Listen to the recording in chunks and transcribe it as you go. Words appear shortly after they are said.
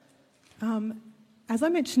As I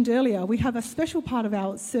mentioned earlier, we have a special part of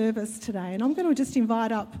our service today, and I'm going to just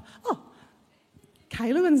invite up,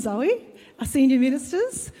 Caleb and Zoe, our senior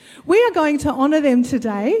ministers. We are going to honour them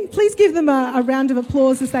today. Please give them a round of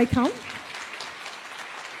applause as they come.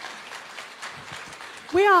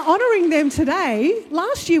 We are honouring them today.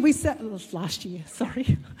 Last week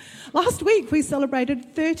we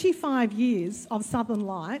celebrated 35 years of Southern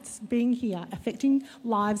Lights being here, affecting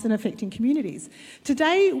lives and affecting communities.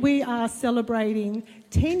 Today we are celebrating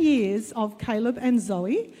 10 years of Caleb and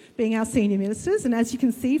Zoe being our senior ministers, and as you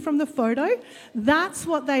can see from the photo, that's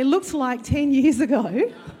what they looked like 10 years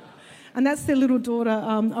ago, and that's their little daughter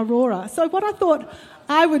Aurora. So what I thought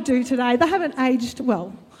I would do today, they haven't aged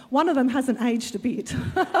well. One of them hasn't aged a bit.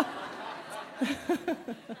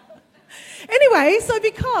 Anyway, so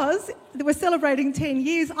because we're celebrating 10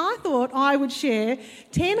 years, I thought I would share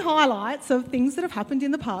 10 highlights of things that have happened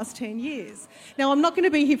in the past 10 years. Now, I'm not going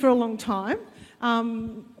to be here for a long time.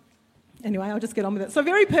 Anyway, I'll just get on with it. So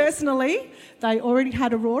very personally, they already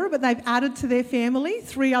had Aurora, but they've added to their family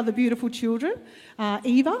 3 other beautiful children,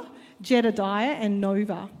 Eva, Jedediah and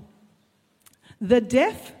Nova. The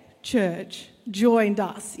Deaf Church joined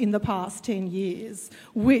us in the past 10 years,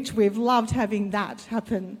 which we've loved having that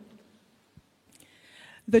happen.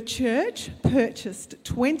 The church purchased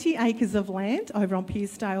 20 acres of land over on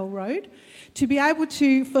Piersdale Road to be able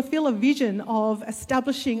to fulfil a vision of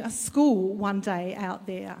establishing a school one day out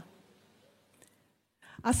there.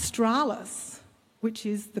 Australis, which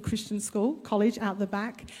is the Christian school, college out the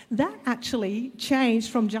back, that actually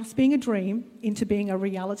changed from just being a dream into being a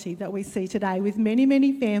reality that we see today, with many,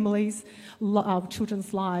 many families,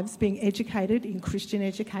 children's lives being educated in Christian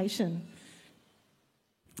education.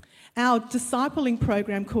 Our discipling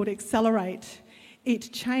program called Accelerate,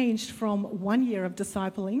 it changed from 1 year of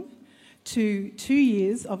discipling to 2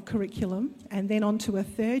 years of curriculum, and then on to a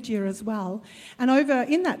 3rd year as well. And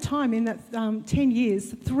in that 10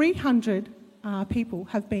 years, 300 people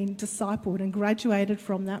have been discipled and graduated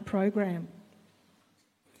from that program.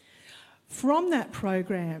 From that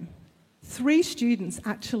program, 3 students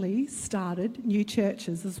actually started new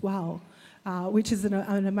churches as well, which is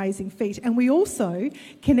an amazing feat. And we also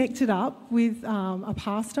connected up with a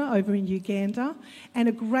pastor over in Uganda, and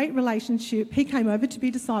a great relationship. He came over to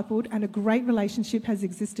be discipled, and a great relationship has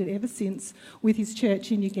existed ever since with his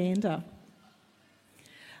church in Uganda.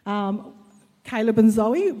 Caleb and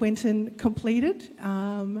Zoe went and completed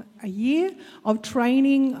a year of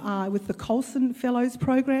training with the Colson Fellows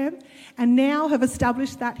program, and now have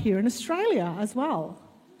established that here in Australia as well.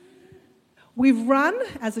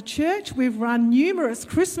 As a church, we've run numerous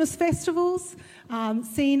Christmas festivals,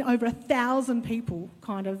 seen over 1,000 people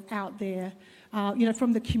kind of out there,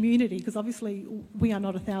 from the community, because obviously we are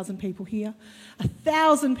not 1,000 people here.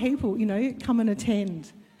 1,000 people, come and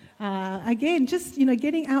attend. Again, just,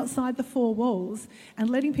 getting outside the 4 walls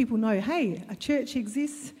and letting people know, hey, a church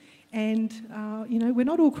exists, and, we're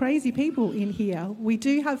not all crazy people in here. We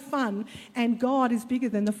do have fun, and God is bigger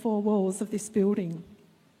than the 4 walls of this building.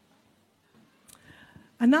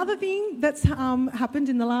 Another thing that's happened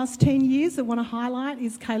in the last 10 years I want to highlight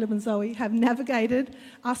is Caleb and Zoe have navigated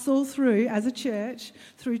us all through, as a church,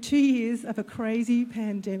 through 2 years of a crazy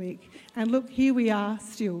pandemic. And look, here we are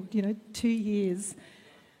still, 2 years.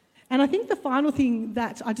 And I think the final thing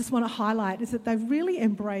that I just want to highlight is that they've really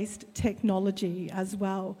embraced technology as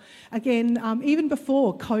well. Again, even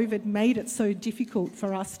before COVID made it so difficult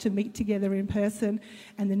for us to meet together in person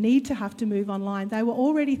and the need to have to move online, they were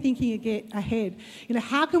already thinking ahead.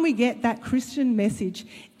 How can we get that Christian message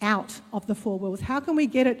out of the 4 walls? How can we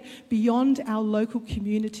get it beyond our local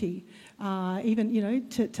community? Even,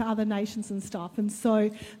 to other nations and stuff. And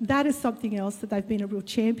so that is something else that they've been a real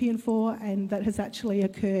champion for, and that has actually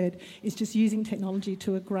occurred, is just using technology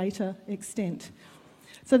to a greater extent.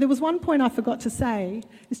 So there was one point I forgot to say.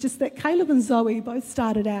 It's just that Caleb and Zoe both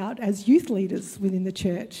started out as youth leaders within the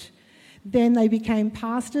church. Then they became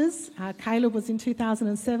pastors. Caleb was in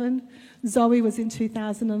 2007, Zoe was in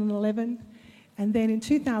 2011, and then in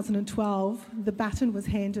 2012, the baton was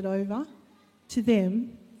handed over to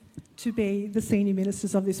them to be the senior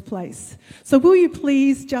ministers of this place. So will you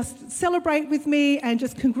please just celebrate with me and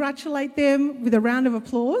just congratulate them with a round of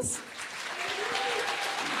applause?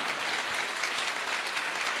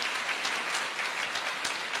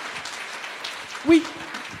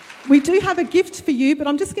 We do have a gift for you, but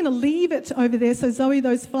I'm just going to leave it over there. So Zoe,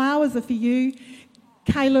 those flowers are for you.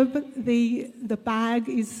 Caleb, the bag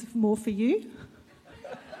is more for you.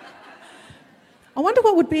 I wonder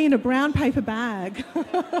what would be in a brown paper bag.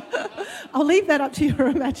 I'll leave that up to your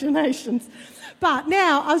imaginations. But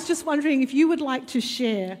now I was just wondering if you would like to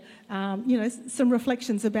share some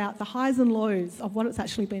reflections about the highs and lows of what it's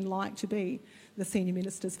actually been like to be the senior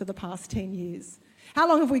ministers for the past 10 years. How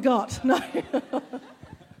long have we got? No.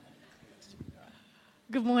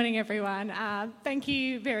 Good morning, everyone. Thank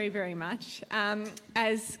you very, very much.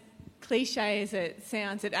 As cliche as it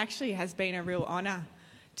sounds, it actually has been a real honour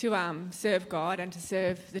to serve God and to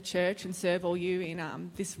serve the church and serve all you in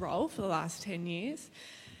this role for the last 10 years.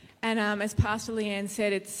 And as Pastor Leanne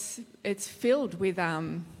said, it's filled with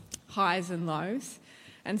highs and lows.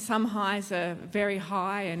 And some highs are very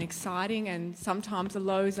high and exciting, and sometimes the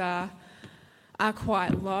lows are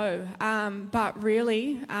quite low. But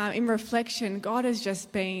really, in reflection, God has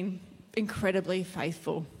just been incredibly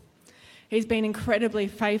faithful. He's been incredibly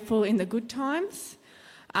faithful in the good times,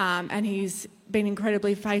 and he's been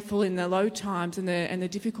incredibly faithful in the low times and the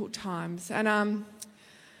difficult times. And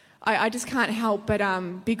I just can't help but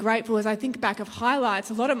be grateful as I think back of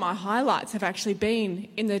highlights. A lot of my highlights have actually been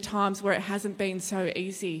in the times where it hasn't been so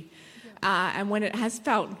easy, and when it has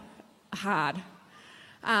felt hard.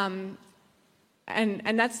 And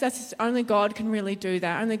that's only God can really do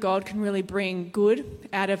that. Only God can really bring good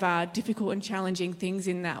out of difficult and challenging things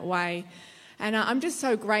in that way. And I'm just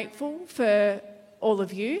so grateful for all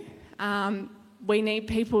of you. We need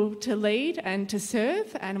people to lead and to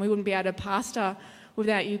serve, and we wouldn't be able to pastor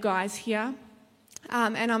without you guys here.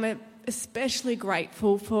 And I'm especially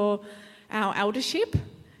grateful for our eldership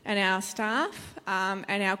and our staff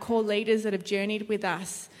and our core leaders that have journeyed with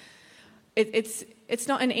us. It's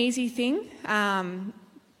not an easy thing,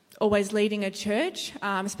 always leading a church,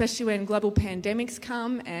 especially when global pandemics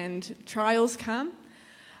come and trials come.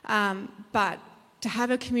 But to have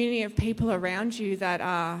a community of people around you that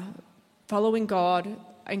are following God,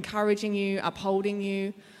 encouraging you, upholding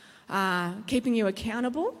you, keeping you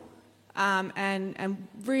accountable, and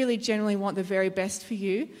really genuinely want the very best for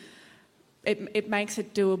you, it makes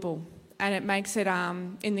it doable, and it makes it,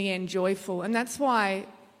 in the end, joyful. And that's why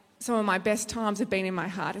some of my best times have been in my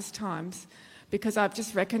hardest times, because I've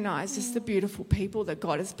just recognised just the beautiful people that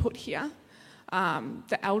God has put here,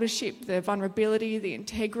 the eldership, the vulnerability, the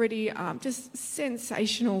integrity, just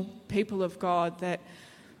sensational people of God that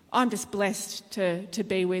I'm just blessed to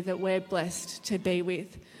be with, that we're blessed to be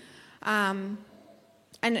with. And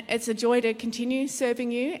it's a joy to continue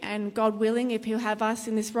serving you, and God willing, if he'll have us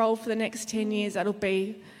in this role for the next 10 years, that'll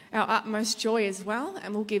be our utmost joy as well,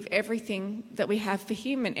 and we'll give everything that we have for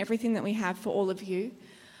him and everything that we have for all of you,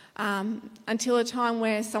 until a time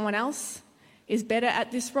where someone else is better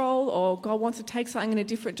at this role, or God wants to take something in a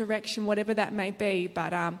different direction, whatever that may be.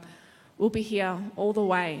 But we'll be here all the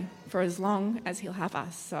way for as long as he'll have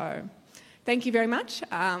us. So thank you very much.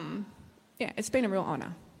 It's been a real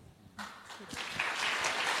honour.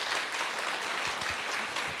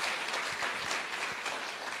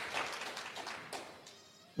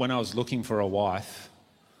 When I was looking for a wife,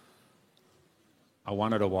 I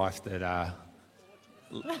wanted a wife that I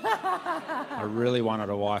really wanted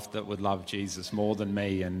a wife that would love Jesus more than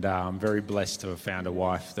me, and I'm very blessed to have found a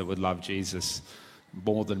wife that would love Jesus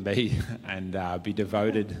more than me and be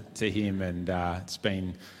devoted to him. And it's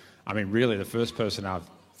been, really the first person I've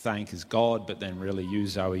thanked is God, but then really you,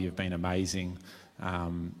 Zoe, you've been amazing.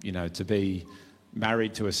 To be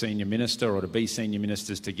married to a senior minister, or to be senior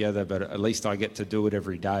ministers together, but at least I get to do it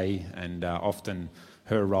every day. And often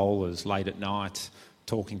her role is late at night,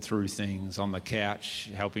 talking through things on the couch,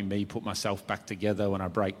 helping me put myself back together when I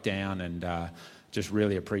break down, and just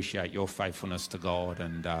really appreciate your faithfulness to God,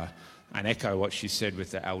 and echo what she said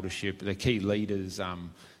with the eldership, the key leaders,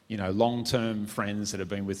 long-term friends that have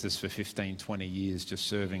been with us for 15, 20 years, just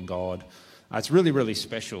serving God. It's really, really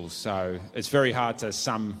special. So it's very hard to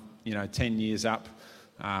sum 10 years up.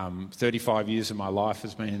 35 years of my life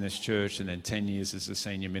has been in this church, and then 10 years as the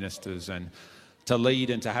senior ministers. And to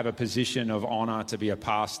lead and to have a position of honour, to be a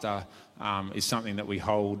pastor, is something that we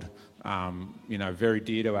hold, very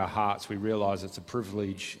dear to our hearts. We realise it's a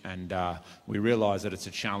privilege, and we realise that it's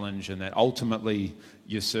a challenge, and that ultimately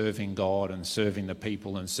you're serving God and serving the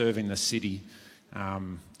people and serving the city.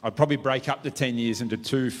 I'd probably break up the 10 years into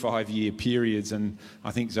 2 5-year periods, and I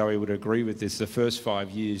think Zoe would agree with this. The first 5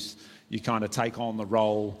 years, you kind of take on the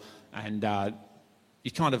role, and you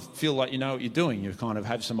kind of feel like you know what you're doing. You kind of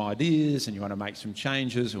have some ideas, and you want to make some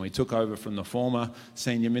changes, and we took over from the former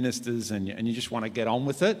senior ministers, and you just want to get on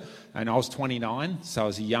with it. And I was 29, so I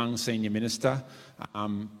was a young senior minister,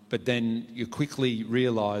 but then you quickly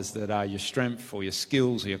realise that your strength or your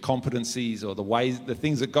skills or your competencies or the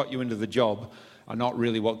things that got you into the job are not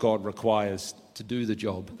really what God requires to do the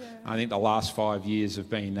job. Yeah. I think the last 5 years have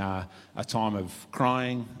been a time of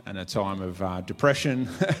crying, and a time of depression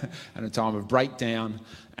and a time of breakdown,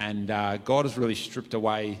 and God has really stripped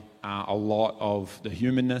away a lot of the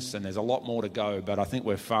humanness, and there's a lot more to go, but I think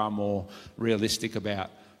we're far more realistic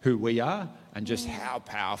about who we are and just how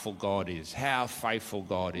powerful God is, how faithful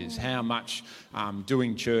God is, how much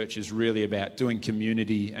doing church is really about doing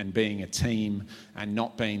community and being a team and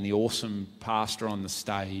not being the awesome pastor on the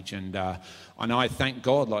stage. And I thank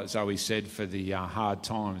God, like Zoe said, for the hard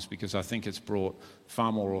times, because I think it's brought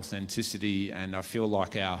far more authenticity, and I feel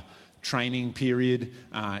like our training period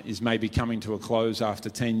is maybe coming to a close after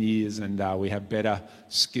 10 years, and we have better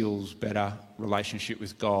skills, better relationship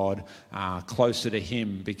with God, closer to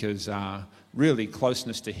Him, because really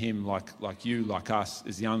closeness to Him, like you, like us,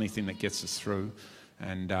 is the only thing that gets us through.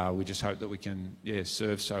 And we just hope that we can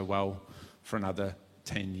serve so well for another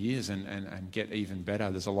 10 years and get even better.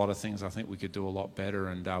 There's a lot of things I think we could do a lot better,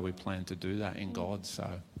 and we plan to do that in God. So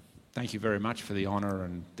thank you very much for the honour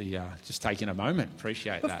and the just taking a moment.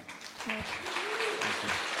 Appreciate that. Thank you.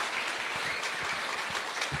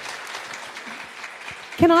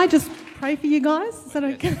 Can I just pray for you guys? Is that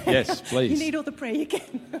okay? Yes, please. You need all the prayer you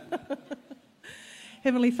can.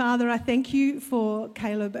 Heavenly Father, I thank you for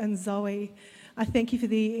Caleb and Zoe. I thank you for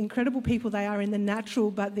the incredible people they are in the natural,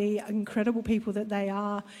 but the incredible people that they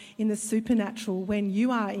are in the supernatural when you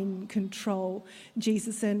are in control,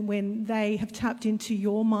 Jesus, and when they have tapped into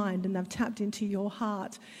your mind and they've tapped into your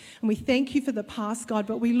heart. And we thank you for the past, God,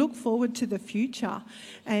 but we look forward to the future,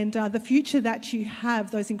 and the future that you have,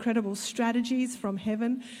 those incredible strategies from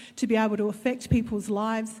heaven to be able to affect people's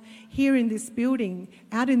lives here in this building,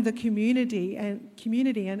 out in the community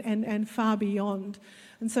and far beyond.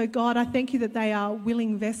 And so, God, I thank you that they are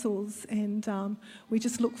willing vessels, and we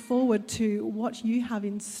just look forward to what you have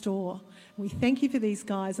in store. And we thank you for these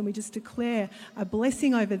guys, and we just declare a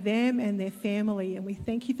blessing over them and their family. And we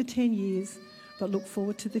thank you for 10 years, but look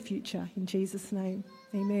forward to the future. In Jesus' name,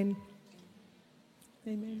 amen.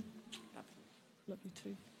 Amen. Love you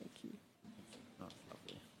too. Thank you.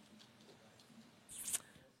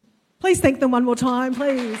 Please thank them one more time,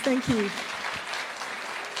 please. Thank you.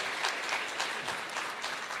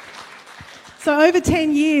 So over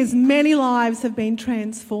 10 years, many lives have been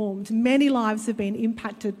transformed. Many lives have been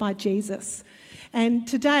impacted by Jesus. And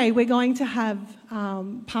today we're going to have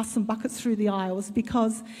pass some buckets through the aisles,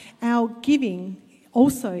 because our giving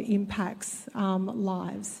also impacts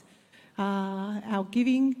lives. Our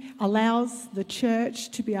giving allows the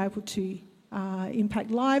church to be able to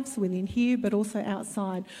impact lives within here, but also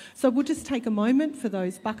outside. So we'll just take a moment for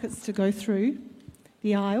those buckets to go through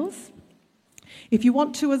the aisles. If you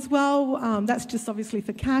want to as well, that's just obviously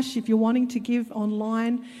for cash. If you're wanting to give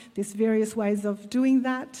online, there's various ways of doing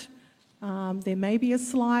that. There may be a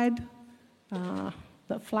slide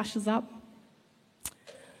that flashes up.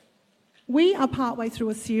 We are partway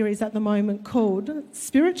through a series at the moment called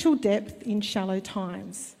Spiritual Depth in Shallow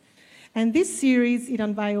Times. And this series, it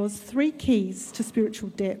unveils 3 keys to spiritual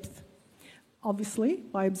depth, obviously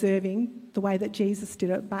by observing the way that Jesus did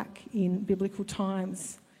it back in biblical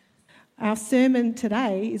times. Our sermon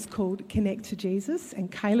today is called Connect to Jesus,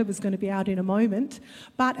 and Caleb is going to be out in a moment.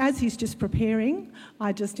 But as he's just preparing,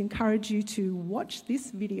 I just encourage you to watch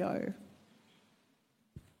this video.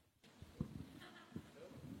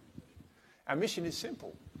 Our mission is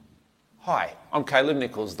simple. Hi, I'm Caleb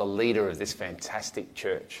Nicholes, the leader of this fantastic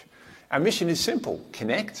church. Our mission is simple: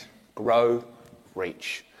 connect, grow,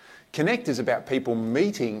 reach. Connect is about people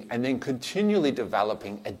meeting and then continually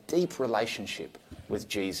developing a deep relationship with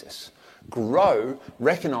Jesus. Grow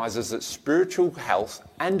recognises that spiritual health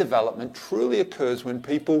and development truly occurs when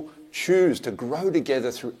people choose to grow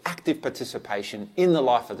together through active participation in the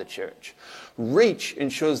life of the church. Reach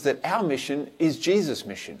ensures that our mission is Jesus'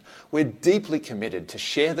 mission. We're deeply committed to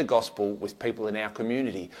share the gospel with people in our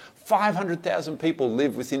community. 500,000 people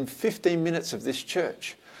live within 15 minutes of this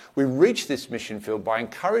church. We reach this mission field by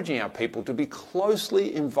encouraging our people to be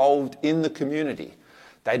closely involved in the community.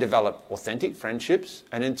 They develop authentic friendships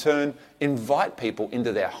and in turn invite people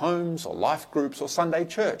into their homes or life groups or Sunday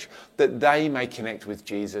church that they may connect with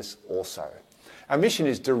Jesus also. Our mission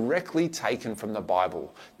is directly taken from the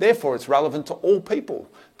Bible. Therefore, it's relevant to all people,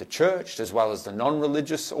 the church as well as the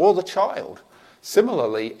non-religious or the child.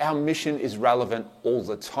 Similarly, our mission is relevant all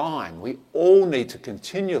the time. We all need to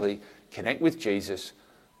continually connect with Jesus,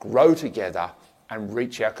 grow together, and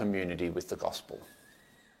reach our community with the gospel.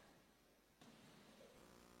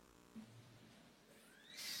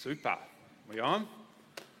 Super. We on?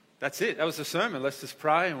 That's it. That was the sermon. Let's just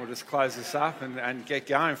pray and we'll just close this up and get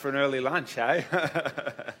going for an early lunch, eh?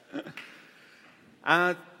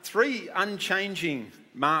 3 unchanging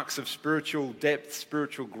marks of spiritual depth,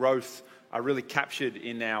 spiritual growth are really captured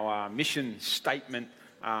in our mission statement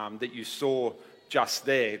that you saw just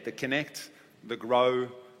there. The connect, the grow,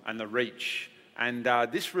 and the reach. And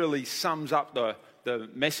this really sums up the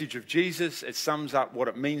message of Jesus. It sums up what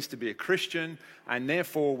it means to be a Christian, and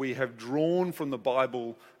therefore we have drawn from the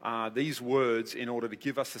Bible these words in order to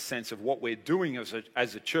give us a sense of what we're doing as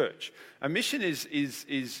a church. A mission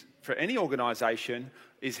is for any organisation,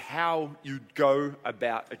 is how you go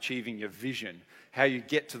about achieving your vision, how you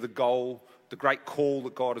get to the goal, the great call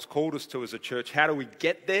that God has called us to as a church. How do we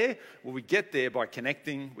get there? Well, we get there by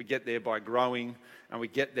connecting, we get there by growing, and we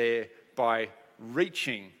get there by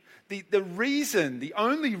reaching. The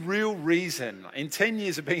only real reason, in 10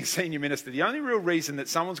 years of being a senior minister, the only real reason that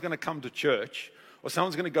someone's going to come to church, or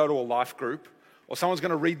someone's going to go to a life group, or someone's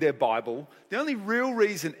going to read their Bible, the only real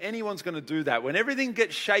reason anyone's going to do that when everything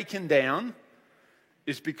gets shaken down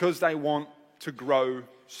is because they want to grow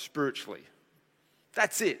spiritually.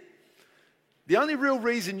 That's it. The only real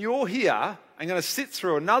reason you're here, I'm going to sit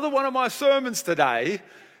through another one of my sermons today,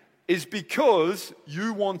 is because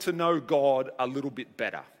you want to know God a little bit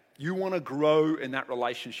better. You want to grow in that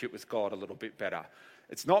relationship with God a little bit better.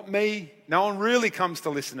 It's not me. No one really comes to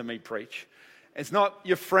listen to me preach. It's not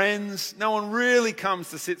your friends. No one really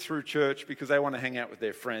comes to sit through church because they want to hang out with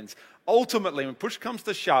their friends. Ultimately, when push comes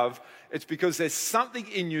to shove, it's because there's something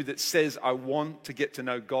in you that says, I want to get to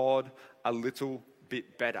know God a little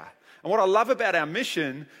bit better. And what I love about our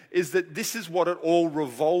mission is that this is what it all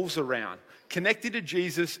revolves around. Connected to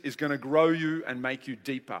Jesus is going to grow you and make you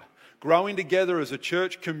deeper. Growing together as a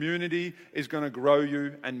church community is going to grow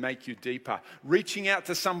you and make you deeper. Reaching out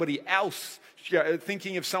to somebody else,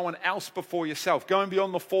 thinking of someone else before yourself, going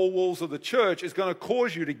beyond the four walls of the church is going to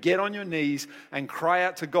cause you to get on your knees and cry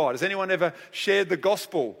out to God. Has anyone ever shared the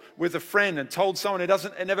gospel with a friend and told someone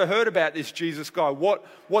who never heard about this Jesus guy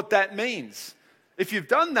what that means? If you've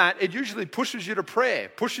done that, it usually pushes you to prayer,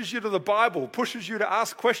 pushes you to the Bible, pushes you to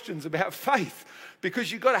ask questions about faith,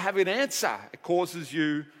 because you've got to have an answer. It causes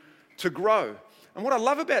you to grow. And what I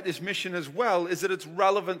love about this mission as well is that it's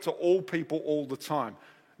relevant to all people all the time.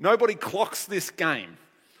 Nobody clocks this game.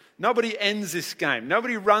 Nobody ends this game.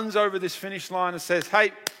 Nobody runs over this finish line and says,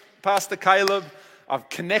 hey, Pastor Caleb, I've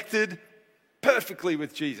connected perfectly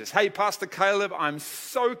with Jesus. Hey, Pastor Caleb, I'm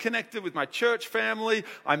so connected with my church family.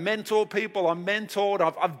 I mentor people. I'm mentored.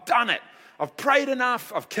 I've done it. I've prayed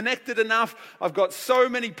enough. I've connected enough. I've got so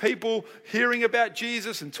many people hearing about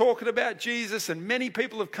Jesus and talking about Jesus, and many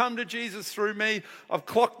people have come to Jesus through me. I've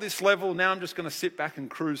clocked this level. Now I'm just going to sit back and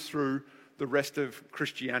cruise through the rest of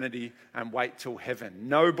Christianity and wait till heaven.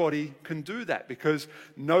 Nobody can do that because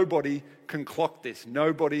nobody can clock this.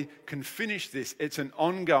 Nobody can finish this. It's an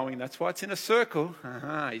ongoing, that's why it's in a circle.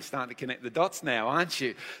 You're starting to connect the dots now, aren't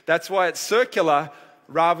you? That's why it's circular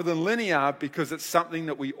rather than linear, because it's something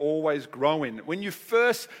that we always grow in. When you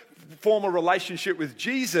first form a relationship with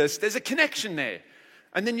Jesus, there's a connection there.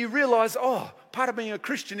 And then you realize, part of being a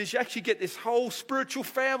Christian is you actually get this whole spiritual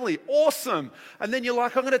family. Awesome. And then you're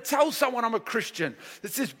like, I'm going to tell someone I'm a Christian.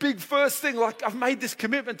 It's this big first thing, like I've made this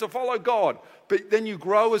commitment to follow God. But then you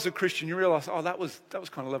grow as a Christian, you realize, that was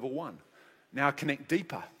kind of level one. Now I connect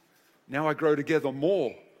deeper. Now I grow together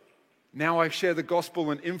more. Now I share the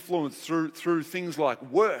gospel and influence through things like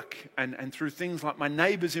work and through things like my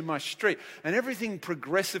neighbors in my street. And everything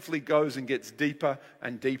progressively goes and gets deeper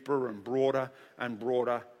and deeper and broader and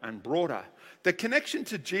broader and broader. The connection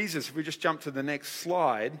to Jesus, if we just jump to the next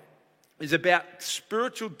slide, is about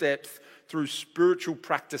spiritual depth through spiritual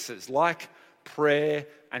practices like prayer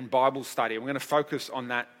and Bible study. And we're going to focus on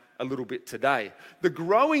that a little bit today. The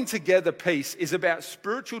growing together piece is about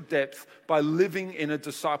spiritual depth by living in a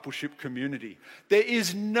discipleship community. There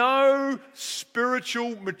is no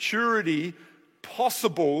spiritual maturity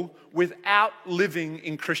possible without living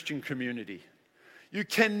in Christian community. You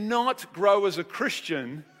cannot grow as a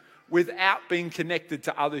Christian without being connected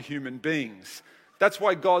to other human beings. That's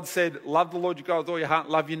why God said, love the Lord your God with all your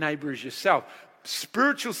heart, love your neighbor as yourself.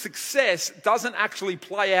 Spiritual success doesn't actually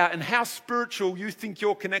play out in how spiritual you think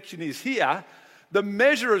your connection is here. The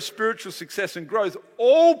measure of spiritual success and growth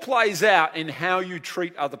all plays out in how you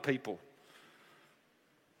treat other people.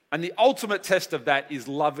 And the ultimate test of that is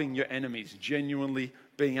loving your enemies, genuinely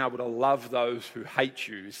being able to love those who hate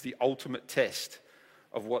you is the ultimate test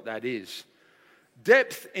of what that is.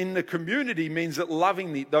 Depth in the community means that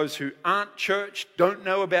loving those who aren't church, don't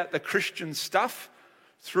know about the Christian stuff,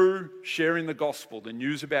 through sharing the gospel, the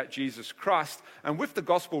news about Jesus Christ. And with the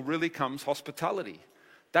gospel really comes hospitality.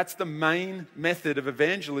 That's the main method of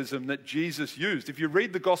evangelism that Jesus used. If you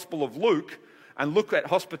read the Gospel of Luke and look at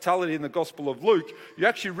hospitality in the Gospel of Luke, you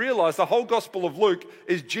actually realize the whole Gospel of Luke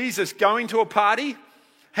is Jesus going to a party,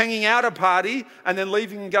 hanging out a party, and then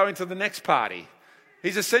leaving and going to the next party.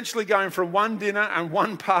 He's essentially going from one dinner and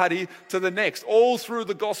one party to the next, all through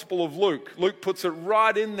the Gospel of Luke. Luke puts it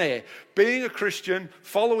right in there. Being a Christian,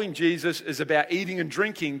 following Jesus, is about eating and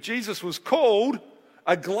drinking. Jesus was called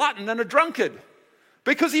a glutton and a drunkard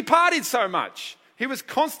because he partied so much. He was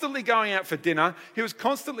constantly going out for dinner. He was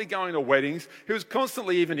constantly going to weddings. He was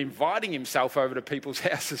constantly even inviting himself over to people's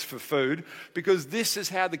houses for food, because this is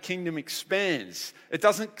how the kingdom expands. It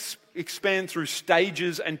doesn't expand through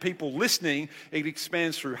stages and people listening. It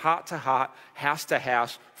expands through heart to heart, house to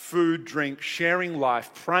house, food, drink, sharing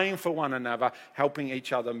life, praying for one another, helping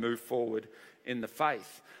each other move forward in the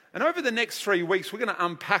faith. And over the next 3 weeks, we're going to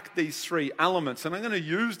unpack these three elements, and I'm going to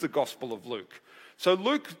use the Gospel of Luke. So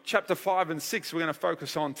Luke chapter 5 and 6 we're going to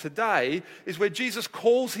focus on today is where Jesus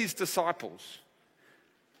calls his disciples.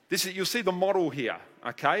 You'll see the model here,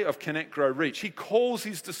 okay, of Connect, Grow, Reach. He calls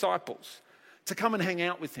his disciples to come and hang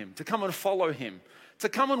out with him, to come and follow him, to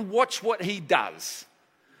come and watch what he does.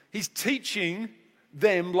 He's teaching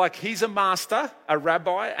them like he's a master, a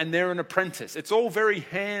rabbi, and they're an apprentice. It's all very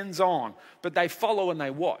hands-on, but they follow and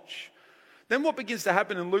they watch. Then what begins to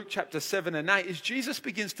happen in Luke chapter 7 and 8 is Jesus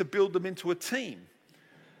begins to build them into a team.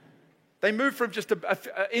 They move from just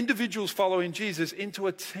individuals following Jesus into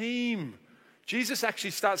a team. Jesus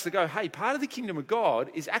actually starts to go, hey, part of the kingdom of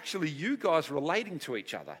God is actually you guys relating to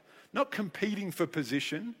each other, not competing for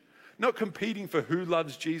position, not competing for who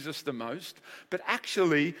loves Jesus the most, but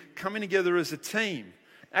actually coming together as a team,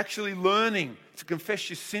 actually learning to confess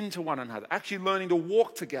your sin to one another, actually learning to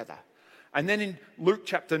walk together. And then in Luke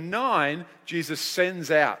chapter 9, Jesus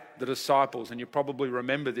sends out the disciples, and you probably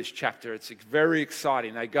remember this chapter. It's very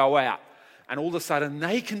exciting. They go out, and all of a sudden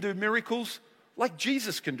they can do miracles like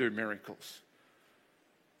Jesus can do miracles.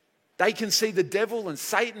 They can see the devil and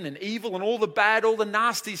Satan and evil and all the bad, all the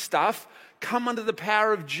nasty stuff come under the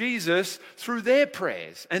power of Jesus through their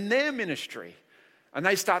prayers and their ministry. And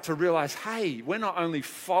they start to realize, hey, we're not only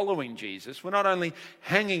following Jesus, we're not only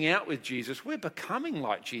hanging out with Jesus, we're becoming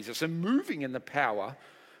like Jesus and moving in the power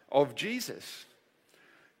of Jesus.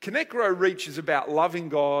 Connect, Grow, Reach is about loving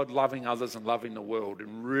God, loving others, and loving the world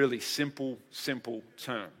in really simple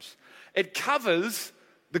terms. It covers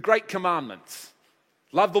the great commandments.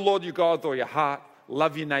 Love the Lord your God with all your heart,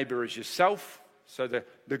 love your neighbor as yourself, so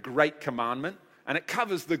the great commandment. And it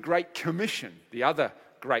covers the Great Commission, the other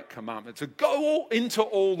great commandment, to go into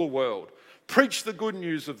all the world, preach the good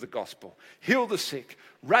news of the gospel, heal the sick,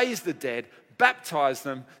 raise the dead, baptize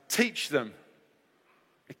them, teach them.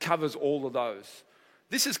 It covers all of those.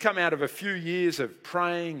 This has come out of a few years of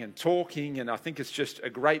praying and talking, and I think it's just a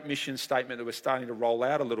great mission statement that we're starting to roll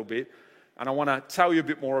out a little bit. And I want to tell you a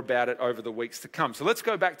bit more about it over the weeks to come. So let's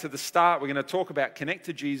go back to the start. We're going to talk about Connect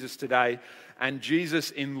to Jesus today and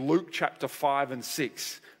Jesus in Luke chapter 5 and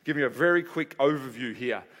 6. I'll give you a very quick overview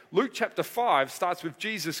here. Luke chapter 5 starts with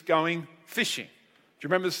Jesus going fishing. Do you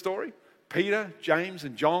remember the story? Peter, James,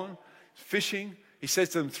 and John fishing. He says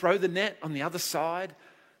to them, throw the net on the other side.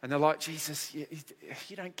 And they're like, Jesus,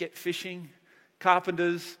 you don't get fishing.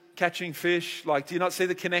 Carpenters, catching fish. Like, do you not see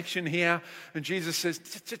the connection here? And Jesus says,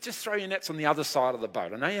 just throw your nets on the other side of the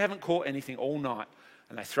boat. I know you haven't caught anything all night.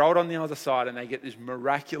 And they throw it on the other side and they get this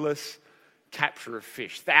miraculous capture of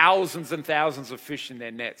fish. Thousands and thousands of fish in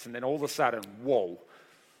their nets. And then all of a sudden, whoa,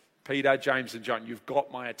 Peter, James, and John, you've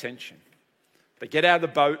got my attention. They get out of the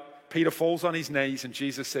boat. Peter falls on his knees and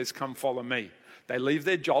Jesus says, come follow me. They leave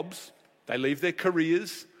their jobs. They leave their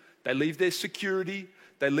careers. They leave their security.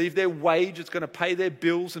 They leave their wage. It's going to pay their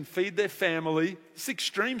bills and feed their family. It's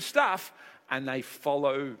extreme stuff. And they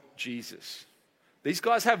follow Jesus. These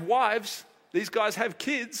guys have wives. These guys have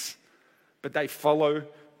kids. But they follow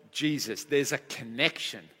Jesus. There's a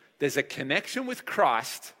connection. There's a connection with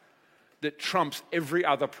Christ that trumps every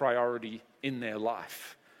other priority in their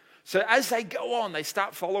life. So as they go on, they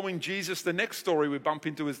start following Jesus. The next story we bump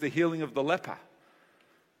into is the healing of the leper.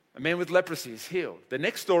 A man with leprosy is healed. The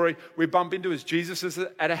next story we bump into is Jesus is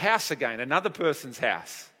at a house again, another person's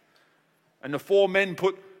house. And the four men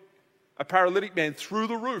put a paralytic man through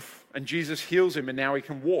the roof and Jesus heals him and now he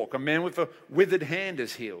can walk. A man with a withered hand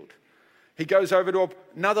is healed. He goes over to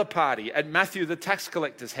another party at Matthew, the tax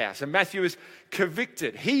collector's house, and Matthew is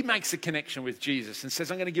convicted. He makes a connection with Jesus and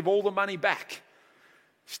says, I'm going to give all the money back.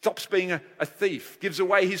 Stops being a thief, gives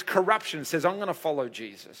away his corruption and says, I'm going to follow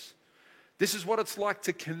Jesus. This is what it's like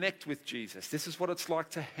to connect with Jesus. This is what it's like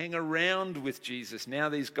to hang around with Jesus. Now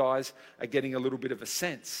these guys are getting a little bit of a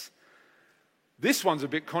sense. This one's a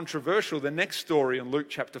bit controversial. The next story in Luke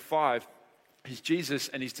chapter 5 is Jesus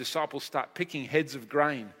and his disciples start picking heads of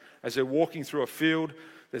grain. As they're walking through a field,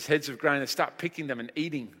 there's heads of grain. They start picking them and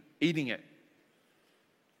eating it.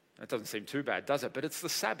 That doesn't seem too bad, does it? But it's the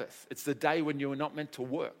Sabbath. It's the day when you are not meant to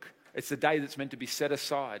work. It's the day that's meant to be set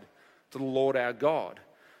aside to the Lord our God.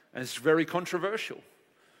 And it's very controversial.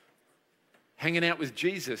 Hanging out with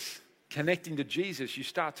Jesus, connecting to Jesus, you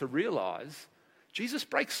start to realize Jesus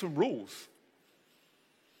breaks some rules.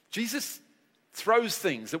 Jesus throws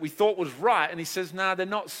things that we thought was right, and he says, no, they're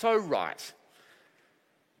not so right.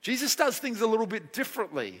 Jesus does things a little bit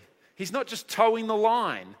differently. He's not just towing the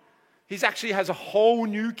line. He actually has a whole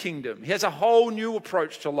new kingdom. He has a whole new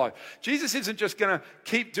approach to life. Jesus isn't just going to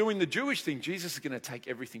keep doing the Jewish thing. Jesus is going to take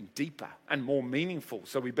everything deeper and more meaningful.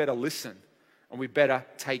 So we better listen and we better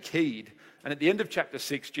take heed. And at the end of chapter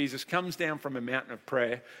 6, Jesus comes down from a mountain of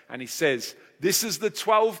prayer and he says, this is the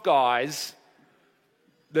 12 guys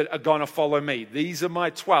that are going to follow me. These are my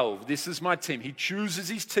 12. This is my team. He chooses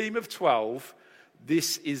his team of 12.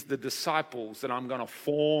 This is the disciples that I'm going to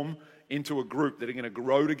form into a group that are going to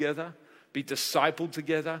grow together, be discipled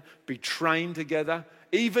together, be trained together.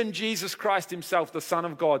 Even Jesus Christ himself, the Son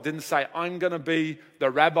of God, didn't say, I'm going to be the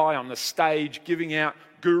rabbi on the stage giving out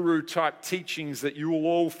guru-type teachings that you will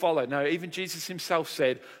all follow. No, even Jesus himself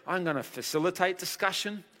said, I'm going to facilitate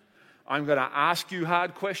discussion. I'm going to ask you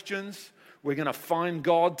hard questions. We're going to find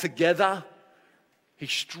God together. He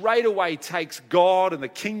straight away takes God and the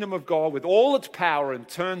kingdom of God with all its power and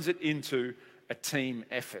turns it into a team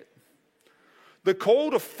effort. The call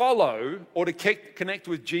to follow or to connect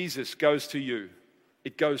with Jesus goes to you.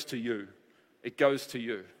 It goes to you. It goes to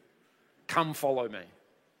you. Come follow me.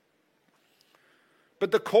 But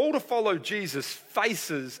the call to follow Jesus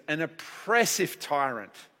faces an oppressive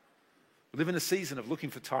tyrant. We live in a season of looking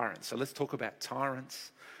for tyrants. So let's talk about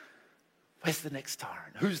tyrants. Where's the next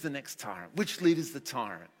tyrant? Who's the next tyrant? Which leader's the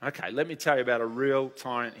tyrant? Okay, let me tell you about a real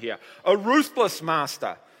tyrant here. A ruthless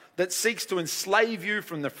master that seeks to enslave you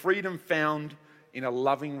from the freedom found in a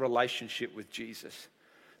loving relationship with Jesus.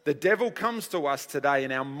 The devil comes to us today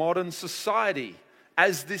in our modern society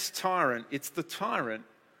as this tyrant. It's the tyrant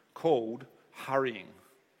called hurrying,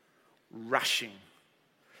 rushing.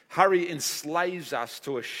 Hurry enslaves us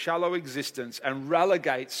to a shallow existence and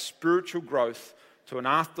relegates spiritual growth to an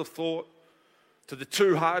afterthought, to the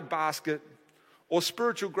too hard basket, or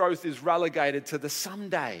spiritual growth is relegated to the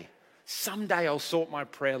someday I'll sort my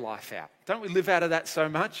prayer life out. Don't we live out of that so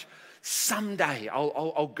much? Someday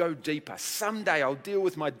I'll go deeper. Someday I'll deal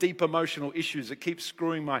with my deep emotional issues that keep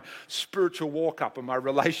screwing my spiritual walk up and my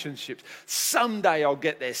relationships. Someday I'll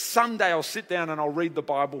get there. Someday I'll sit down and I'll read the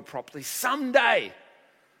Bible properly. Someday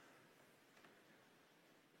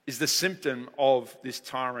is the symptom of this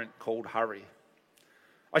tyrant called hurry.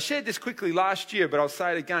 I shared this quickly last year, but I'll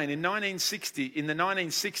say it again. In the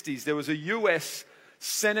 1960s, there was a US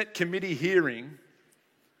Senate committee hearing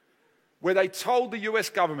where they told the US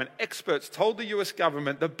government, experts told the US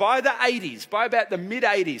government that by the 80s, by about the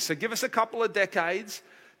mid-80s, so give us a couple of decades,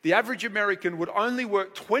 the average American would only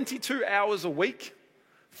work 22 hours a week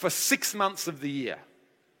for 6 months of the year.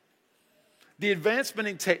 The advancement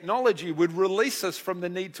in technology would release us from the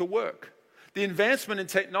need to work. The advancement in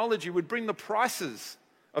technology would bring the prices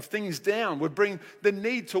of things down, would bring the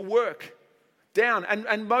need to work down.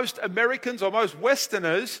 And most Americans or most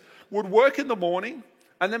Westerners would work in the morning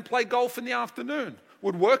and then play golf in the afternoon.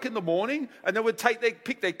 Would work in the morning and then would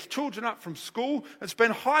pick their children up from school and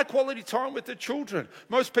spend high quality time with their children.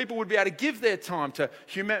 Most people would be able to give their time to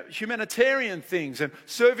humanitarian things and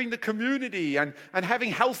serving the community and having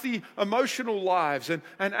healthy emotional lives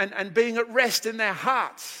and being at rest in their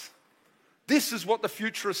hearts. This is what the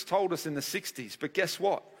futurists told us in the 60s. But guess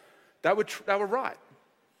what? They were right.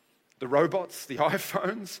 The robots, the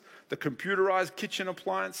iPhones, the computerized kitchen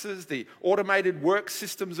appliances, the automated work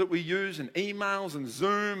systems that we use, and emails and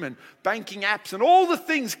Zoom and banking apps, and all the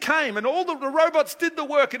things came, and all the robots did the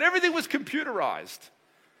work, and everything was computerized.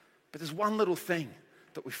 But there's one little thing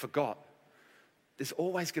that we forgot. There's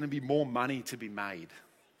always going to be more money to be made.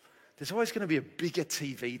 There's always going to be a bigger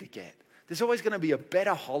TV to get. There's always going to be a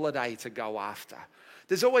better holiday to go after.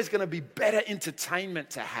 There's always going to be better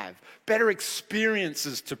entertainment to have, better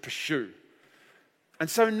experiences to pursue. And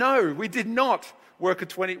so no, we do not work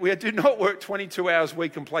 22 hours a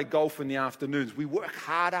week and play golf in the afternoons. We work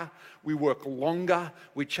harder, we work longer,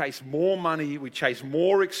 we chase more money, we chase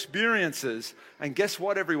more experiences. And guess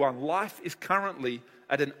what, everyone? Life is currently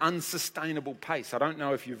at an unsustainable pace. I don't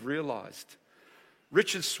know if you've realized.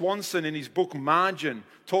 Richard Swanson, in his book Margin,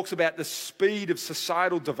 talks about the speed of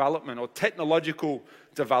societal development or technological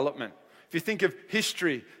development. If you think of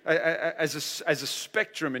history as a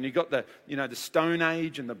spectrum, and you've got the Stone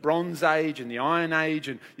Age and the Bronze Age and the Iron Age,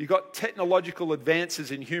 and you've got technological advances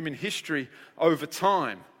in human history over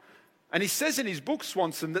time. And he says in his book,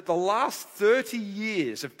 Swanson, that the last 30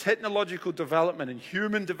 years of technological development and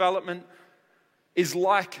human development is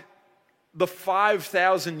like the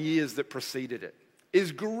 5,000 years that preceded it,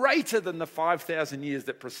 is greater than the 5,000 years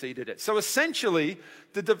that preceded it. So essentially,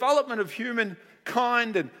 the development of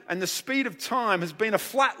humankind and the speed of time has been a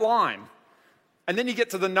flat line. And then you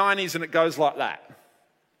get to the 90s and it goes like that.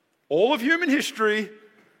 All of human history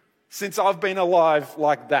since I've been alive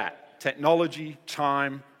like that. Technology,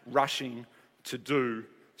 time, rushing to do,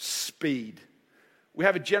 speed. We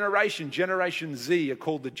have a generation, Generation Z, are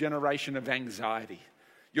called the generation of anxiety.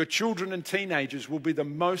 Your children and teenagers will be the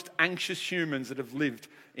most anxious humans that have lived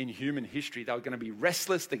in human history. They're going to be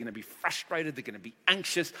restless, they're going to be frustrated, they're going to be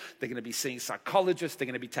anxious, they're going to be seeing psychologists, they're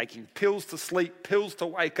going to be taking pills to sleep, pills to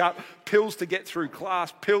wake up, pills to get through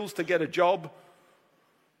class, pills to get a job.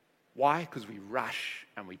 Why? Because we rush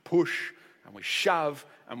and we push and we shove,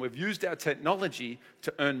 and we've used our technology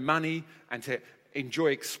to earn money and to enjoy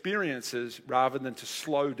experiences rather than to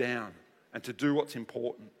slow down and to do what's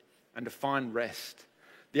important and to find rest.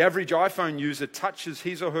 The average iPhone user touches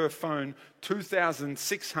his or her phone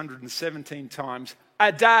 2,617 times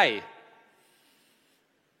a day.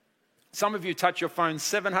 Some of you touch your phone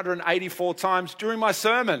 784 times during my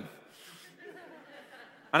sermon.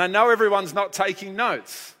 And I know everyone's not taking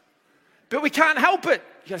notes, but we can't help it.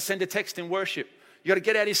 You got to send a text in worship. You got to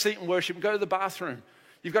get out of your seat in worship and go to the bathroom.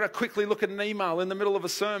 You've got to quickly look at an email in the middle of a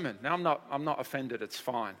sermon. Now, I'm not offended. It's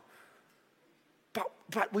fine.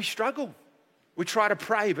 But we struggle. We try to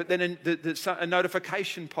pray, but then a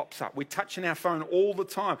notification pops up. We're touching our phone all the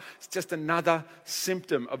time. It's just another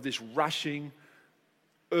symptom of this rushing,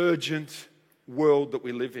 urgent world that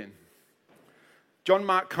we live in. John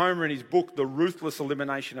Mark Comer, in his book, The Ruthless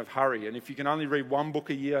Elimination of Hurry, and if you can only read one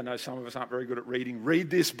book a year, I know some of us aren't very good at reading, read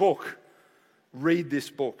this book. Read this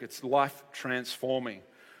book. It's life-transforming.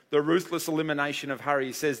 The Ruthless Elimination of Hurry,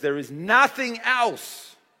 he says, there is nothing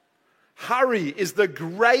else. Hurry is the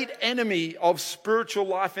great enemy of spiritual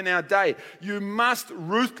life in our day. You must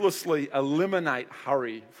ruthlessly eliminate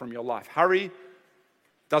hurry from your life. Hurry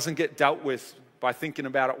doesn't get dealt with by thinking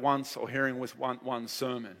about it once or hearing with one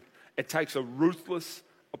sermon. It takes a ruthless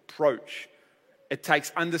approach. It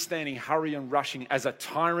takes understanding hurry and rushing as a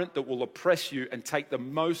tyrant that will oppress you and take the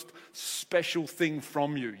most special thing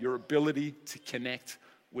from you, your ability to connect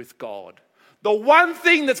with God. The one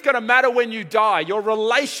thing that's going to matter when you die, your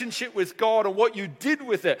relationship with God and what you did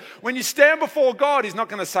with it. When you stand before God, He's not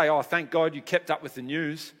going to say, oh, thank God you kept up with the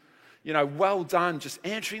news. You know, well done, just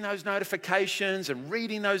answering those notifications and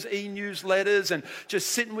reading those e-newsletters and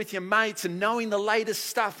just sitting with your mates and knowing the latest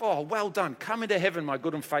stuff. Oh, well done. Come into heaven, my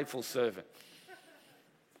good and faithful servant.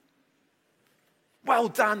 Well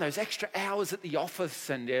done, those extra hours at the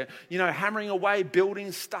office and, hammering away,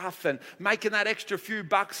 building stuff and making that extra few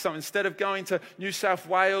bucks. So instead of going to New South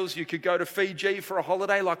Wales, you could go to Fiji for a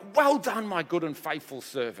holiday. Like, well done, my good and faithful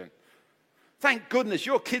servant. Thank goodness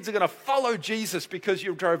your kids are going to follow Jesus because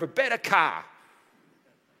you drove a better car.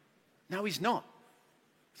 No, He's not.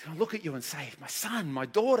 He's going to look at you and say, my son, my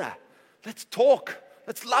daughter, let's talk.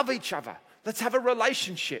 Let's love each other. Let's have a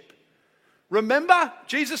relationship. Remember,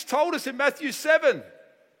 Jesus told us in Matthew 7,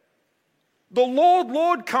 the Lord,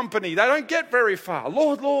 Lord company, they don't get very far.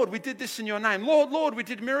 Lord, Lord, we did this in your name. Lord, Lord, we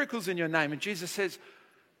did miracles in your name. And Jesus says,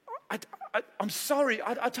 I'm sorry,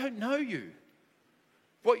 I don't know you.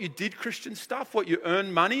 What you did Christian stuff, what you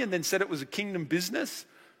earned money and then said it was a kingdom business,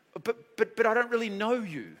 but I don't really know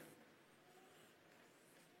you.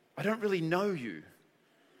 I don't really know you.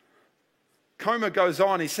 Comer goes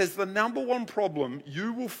on, he says, the number one problem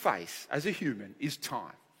you will face as a human is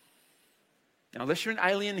time. Now, unless you're an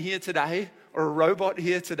alien here today or a robot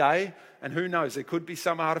here today, and who knows, there could be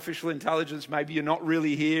some artificial intelligence, maybe you're not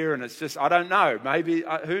really here and it's just, I don't know, maybe,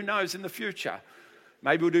 who knows in the future.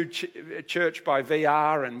 Maybe we'll do church by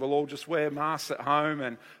VR and we'll all just wear masks at home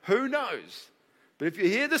and who knows. But if you're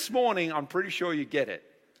here this morning, I'm pretty sure you get it.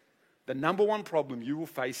 The number one problem you will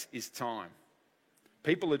face is time.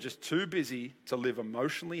 People are just too busy to live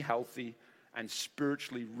emotionally healthy and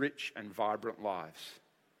spiritually rich and vibrant lives.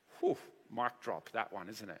 Whew, mic drop, that one,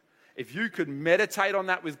 isn't it? If you could meditate on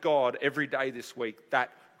that with God every day this week, that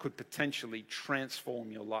could potentially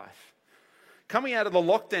transform your life. Coming out of the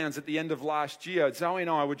lockdowns at the end of last year, Zoe and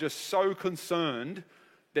I were just so concerned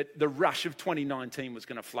that the rush of 2019 was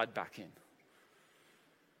going to flood back in.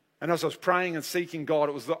 And as I was praying and seeking God,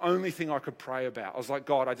 it was the only thing I could pray about. I was like,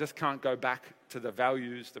 God, I just can't go back to the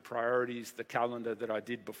values, the priorities, the calendar that I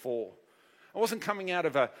did before. I wasn't coming out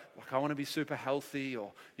of I want to be super healthy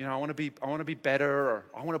or, I want to be better or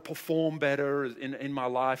I want to perform better in my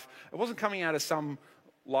life. It wasn't coming out of some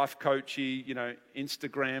life coachy,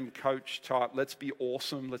 Instagram coach type. Let's be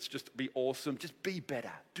awesome. Let's just be awesome. Just be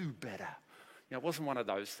better. Do better. It wasn't one of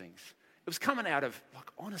those things. It was coming out of,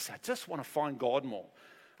 honestly, I just want to find God more.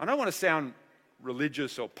 I don't want to sound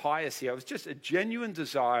religious or pious here. It was just a genuine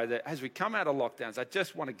desire that as we come out of lockdowns, I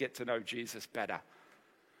just want to get to know Jesus better.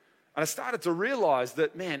 And I started to realize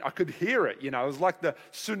that, man, I could hear it. It was like the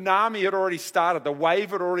tsunami had already started. The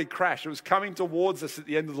wave had already crashed. It was coming towards us at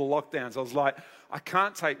the end of the lockdowns. I was like, I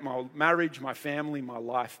can't take my marriage, my family, my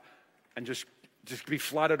life, and just be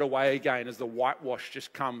flooded away again as the whitewash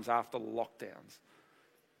just comes after the lockdowns.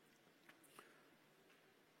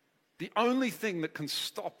 The only thing that can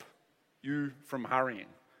stop you from hurrying,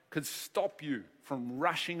 can stop you from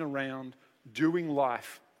rushing around, doing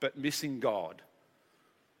life, but missing God,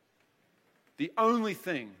 the only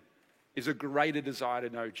thing is a greater desire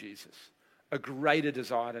to know Jesus, a greater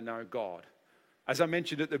desire to know God. As I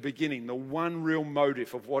mentioned at the beginning, the one real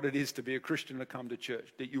motive of what it is to be a Christian, to come to church,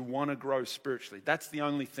 that you want to grow spiritually. That's the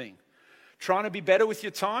only thing. Trying to be better with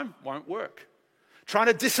your time won't work. Trying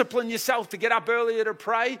to discipline yourself to get up earlier to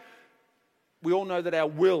pray, we all know that our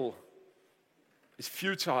will is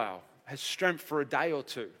futile, has strength for a day or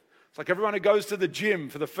two. It's like everyone who goes to the gym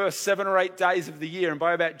for the first 7 or 8 days of the year, and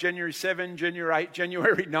by about January 7, January 8,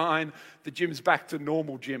 January 9, the gym's back to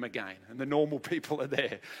normal gym again, and the normal people are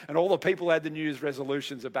there, and all the people who had the New Year's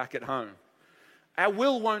resolutions are back at home. Our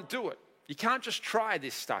will won't do it. You can't just try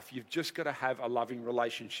this stuff. You've just got to have a loving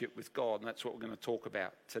relationship with God, and that's what we're going to talk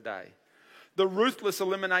about today. The ruthless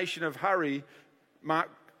elimination of hurry,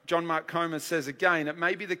 John Mark Comer says again, it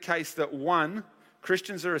may be the case that 1,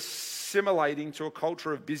 Christians are assimilating to a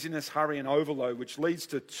culture of busyness, hurry, and overload, which leads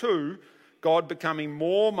to 2, God becoming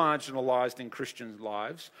more marginalized in Christians'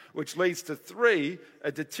 lives, which leads to 3,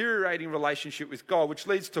 a deteriorating relationship with God, which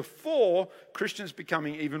leads to 4, Christians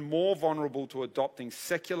becoming even more vulnerable to adopting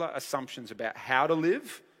secular assumptions about how to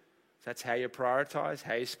live. That's how you prioritize,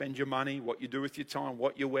 how you spend your money, what you do with your time,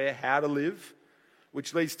 what you wear, how to live,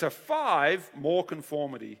 which leads to 5, more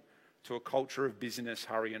conformity to a culture of busyness,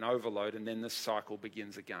 hurry, and overload, and then the cycle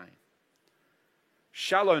begins again.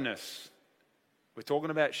 Shallowness. We're talking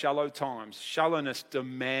about shallow times. Shallowness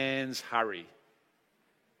demands hurry.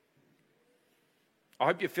 I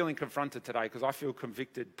hope you're feeling confronted today, because I feel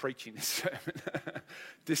convicted preaching this sermon.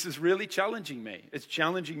 This is really challenging me. It's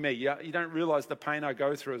challenging me. You don't realize the pain I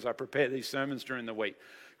go through as I prepare these sermons during the week,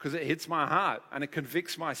 because it hits my heart and it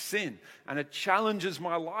convicts my sin and it challenges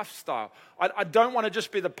my lifestyle. I don't want to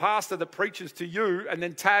just be the pastor that preaches to you and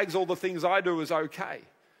then tags all the things I do as okay.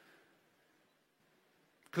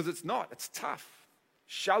 Because it's not. It's tough.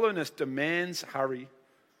 Shallowness demands hurry.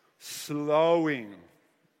 Slowing.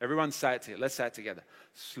 Everyone say it together. Let's say it together.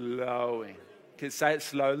 Slowing. Can you say it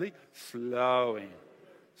slowly? Slowing.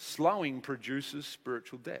 Slowing produces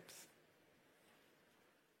spiritual depth.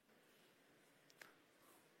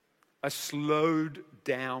 A slowed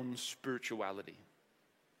down spirituality.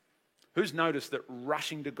 Who's noticed that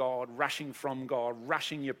rushing to God, rushing from God,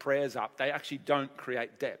 rushing your prayers up, they actually don't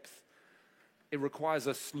create depth? It requires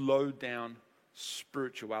a slowed down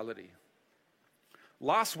spirituality.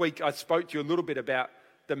 Last week I spoke to you a little bit about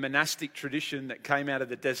the monastic tradition that came out of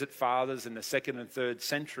the Desert Fathers in the 2nd and 3rd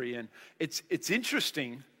century, and it's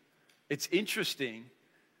interesting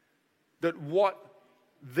that what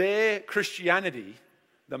their Christianity,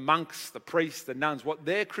 the monks, the priests, the nuns, what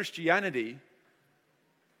their Christianity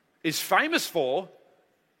is famous for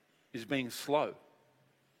is being slow,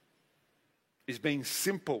 is being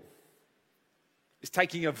simple, is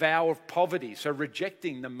taking a vow of poverty, so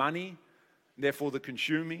rejecting the money, therefore the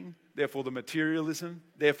consuming, therefore the materialism,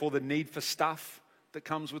 therefore the need for stuff that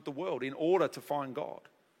comes with the world in order to find God.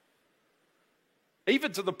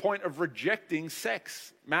 Even to the point of rejecting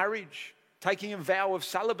sex, marriage, taking a vow of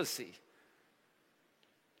celibacy.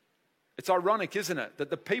 It's ironic, isn't it,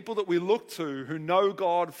 that the people that we look to who know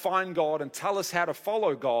God, find God, and tell us how to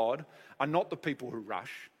follow God are not the people who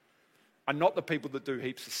rush, are not the people that do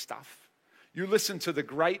heaps of stuff. You listen to the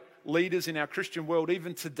great leaders in our Christian world,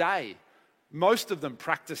 even today, most of them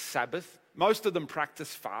practice Sabbath, most of them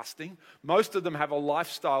practice fasting, most of them have a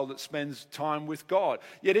lifestyle that spends time with God.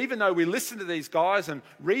 Yet even though we listen to these guys and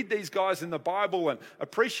read these guys in the Bible and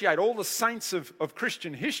appreciate all the saints of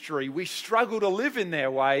Christian history, we struggle to live in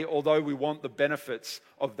their way, although we want the benefits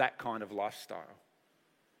of that kind of lifestyle.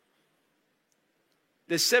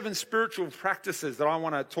 There's 7 spiritual practices that I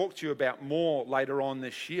want to talk to you about more later on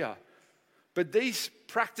this year. But these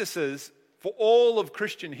practices, for all of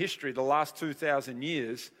Christian history, the last 2,000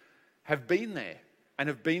 years, have been there and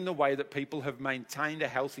have been the way that people have maintained a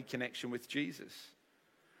healthy connection with Jesus.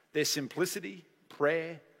 Their simplicity,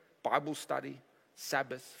 prayer, Bible study,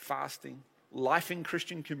 Sabbath, fasting, life in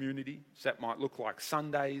Christian community. So that might look like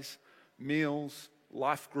Sundays, meals,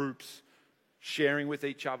 life groups, sharing with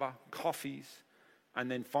each other, coffees, and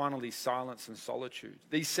then finally silence and solitude.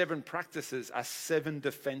 These 7 practices are 7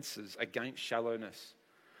 defenses against shallowness,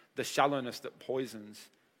 the shallowness that poisons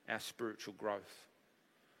our spiritual growth.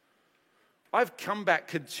 I've come back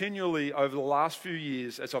continually over the last few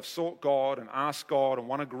years as I've sought God and asked God and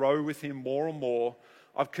want to grow with Him more and more.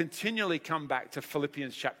 I've continually come back to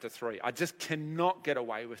Philippians chapter 3. I just cannot get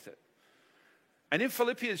away with it. And in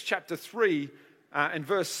Philippians chapter 3 and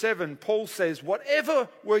verse 7, Paul says, whatever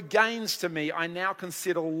were gains to me, I now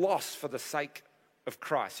consider loss for the sake of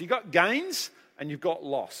Christ. You've got gains and you've got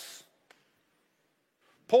loss.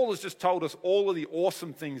 Paul has just told us all of the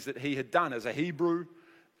awesome things that he had done as a Hebrew,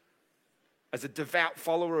 as a devout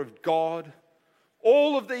follower of God.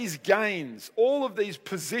 All of these gains, all of these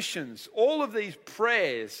positions, all of these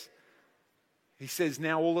prayers, he says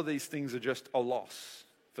now all of these things are just a loss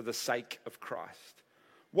for the sake of Christ.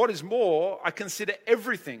 What is more, I consider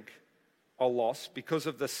everything a loss because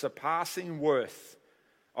of the surpassing worth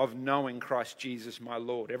of knowing Christ Jesus my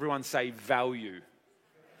Lord. Everyone say value.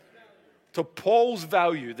 To Paul's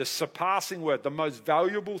value, the surpassing worth, the most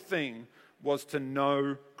valuable thing was to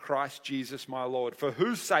know Christ Jesus my Lord, for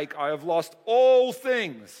whose sake I have lost all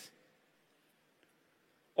things.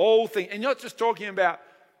 All things. And you're not just talking about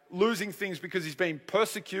losing things because he's been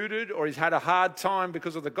persecuted or he's had a hard time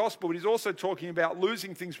because of the gospel, but he's also talking about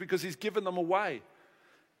losing things because he's given them away.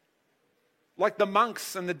 Like the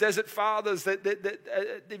monks and the desert fathers that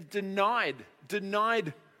they've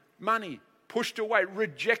denied money, pushed away,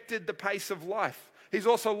 rejected the pace of life. He's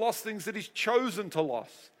also lost things that he's chosen to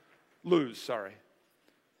lose.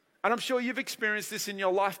 And I'm sure you've experienced this in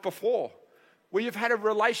your life before, where you've had a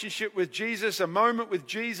relationship with Jesus, a moment with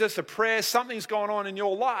Jesus, a prayer, something's gone on in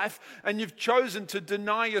your life, and you've chosen to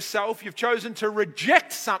deny yourself, you've chosen to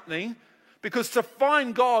reject something, because to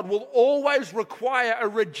find God will always require a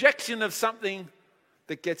rejection of something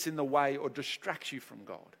that gets in the way or distracts you from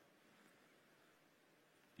God.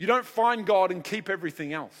 You don't find God and keep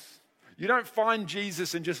everything else. You don't find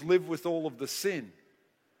Jesus and just live with all of the sin.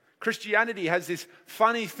 Christianity has this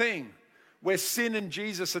funny thing where sin and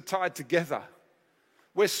Jesus are tied together,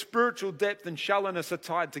 where spiritual depth and shallowness are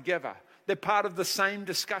tied together. They're part of the same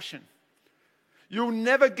discussion. You'll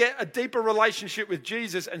never get a deeper relationship with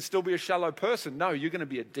Jesus and still be a shallow person. No, you're going to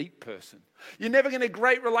be a deep person. You're never get a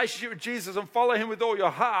great relationship with Jesus and follow Him with all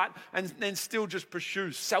your heart and then still just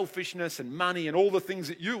pursue selfishness and money and all the things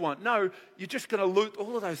that you want. No, you're just going to lose.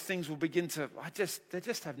 All of those things will begin to, they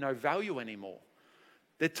just have no value anymore.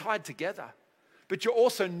 They're tied together. But you're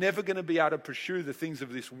also never going to be able to pursue the things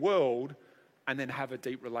of this world and then have a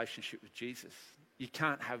deep relationship with Jesus. You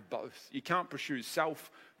can't have both. You can't pursue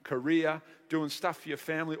self, career, doing stuff for your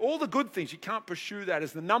family, all the good things. You can't pursue that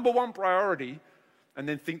as the number one priority and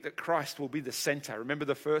then think that Christ will be the center. Remember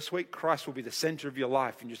the first week? Christ will be the center of your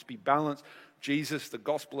life and just be balanced. Jesus, the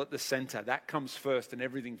gospel at the center. That comes first and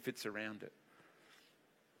everything fits around it.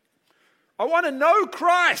 I want to know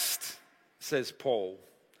Christ, says Paul.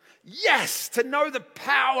 Yes, to know the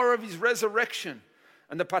power of His resurrection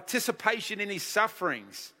and the participation in His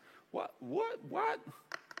sufferings. What?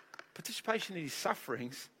 Participation in His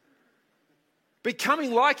sufferings?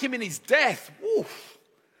 Becoming like Him in His death. Oof.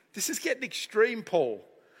 This is getting extreme, Paul.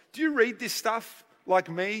 Do you read this stuff like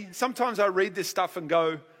me? Sometimes I read this stuff and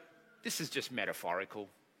go, this is just metaphorical.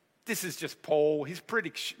 This is just Paul. He's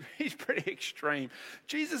pretty extreme.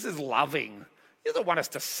 Jesus is loving. He doesn't want us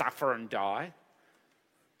to suffer and die.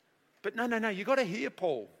 But no, you've got to hear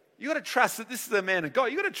Paul. You've got to trust that this is the man of God.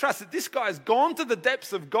 You've got to trust that this guy has gone to the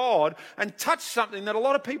depths of God and touched something that a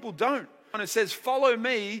lot of people don't. And it says, follow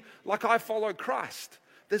me like I follow Christ.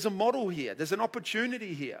 There's a model here. There's an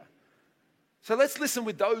opportunity here. So let's listen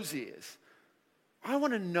with those ears. I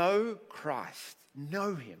want to know Christ,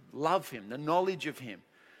 know Him, love Him, the knowledge of Him.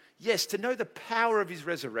 Yes, to know the power of His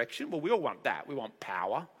resurrection. Well, we all want that. We want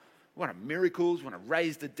power. We want miracles. We want to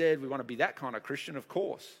raise the dead. We want to be that kind of Christian, of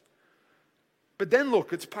course. But then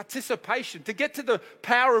look, it's participation. To get to the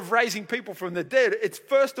power of raising people from the dead, it's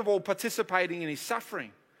first of all participating in His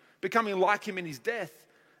suffering, becoming like Him in His death,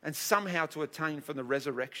 and somehow to attain from the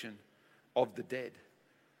resurrection of the dead.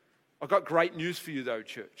 I've got great news for you though,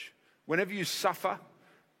 church. Whenever you suffer,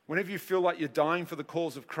 whenever you feel like you're dying for the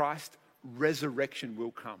cause of Christ, resurrection will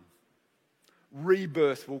come.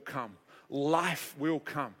 Rebirth will come. Life will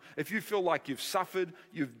come. If you feel like you've suffered,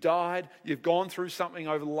 you've died, you've gone through something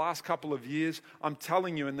over the last couple of years, I'm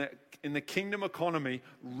telling you, in the kingdom economy,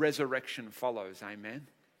 resurrection follows. Amen.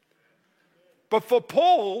 But for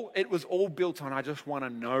Paul, it was all built on, I just want to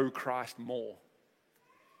know Christ more.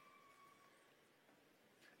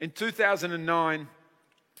 In 2009,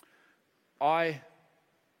 I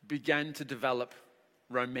began to develop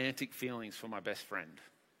romantic feelings for my best friend.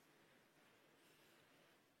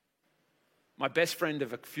 My best friend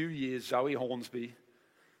of a few years, Zoe Hornsby,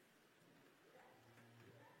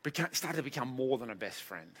 started to become more than a best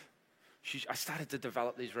friend. I started to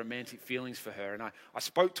develop these romantic feelings for her, and I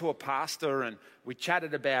spoke to a pastor, and we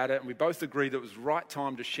chatted about it, and we both agreed that it was the right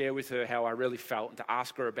time to share with her how I really felt and to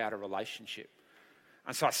ask her about a relationship.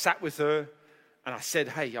 And so I sat with her, and I said,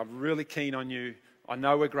 hey, I'm really keen on you. I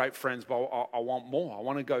know we're great friends, but I want more. I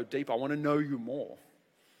want to go deeper. I want to know you more.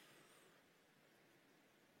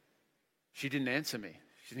 She didn't answer me.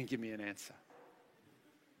 She didn't give me an answer.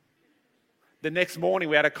 The next morning,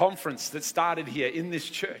 we had a conference that started here in this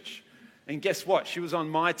church. And guess what? She was on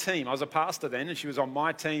my team. I was a pastor then, and she was on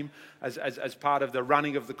my team as part of the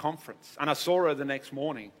running of the conference. And I saw her the next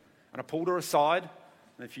morning, and I pulled her aside.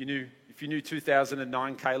 And if you knew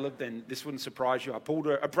 2009 Caleb, then this wouldn't surprise you. I pulled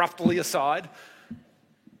her abruptly aside,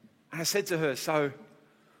 and I said to her, so,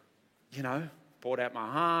 poured out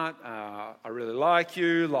my heart. I really like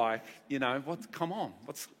you. Come on.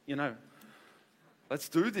 Let's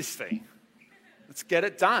do this thing. Let's get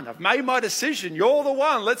it done. I've made my decision. You're the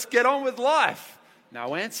one. Let's get on with life.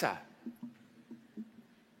 No answer.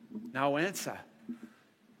 No answer.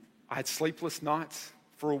 I had sleepless nights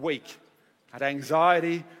for a week. I had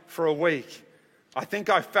anxiety for a week. I think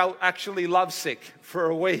I felt actually lovesick for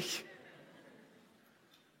a week.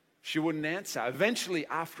 She wouldn't answer. Eventually,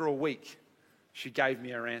 after a week, she gave me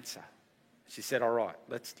her answer. She said, all right,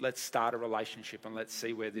 let's start a relationship and let's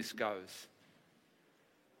see where this goes.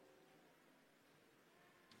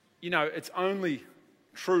 It's only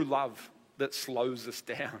true love that slows us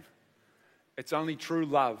down. It's only true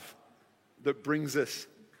love that brings us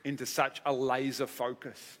into such a laser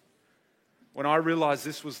focus. When I realized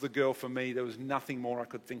this was the girl for me, there was nothing more I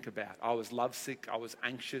could think about. I was lovesick. I was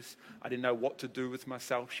anxious. I didn't know what to do with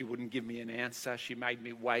myself. She wouldn't give me an answer. She made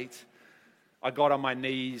me wait. I got on my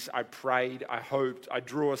knees. I prayed. I hoped. I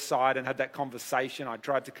drew aside and had that conversation. I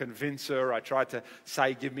tried to convince her. I tried to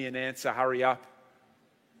say, give me an answer. Hurry up.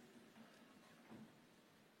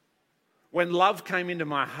 When love came into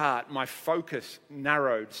my heart, my focus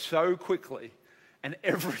narrowed so quickly and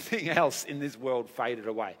everything else in this world faded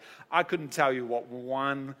away. I couldn't tell you what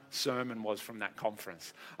one sermon was from that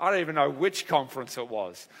conference. I don't even know which conference it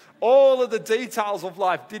was. All of the details of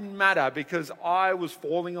life didn't matter because I was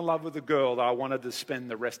falling in love with a girl that I wanted to spend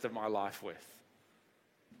the rest of my life with.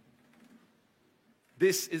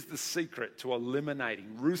 This is the secret to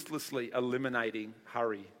ruthlessly eliminating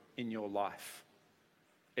hurry in your life.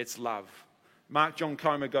 It's love. Mark John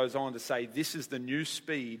Comer goes on to say, this is the new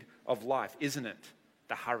speed of life, isn't it?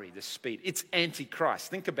 The hurry, the speed. It's anti-Christ.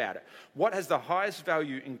 Think about it. What has the highest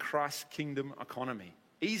value in Christ's kingdom economy?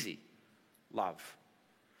 Easy. Love.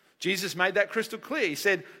 Jesus made that crystal clear. He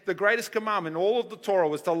said, the greatest commandment in all of the Torah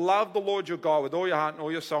was to love the Lord your God with all your heart and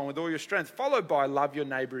all your soul and with all your strength, followed by love your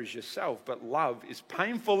neighbor as yourself. But love is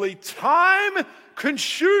painfully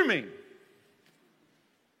time-consuming.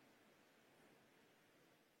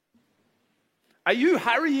 Are you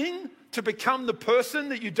hurrying to become the person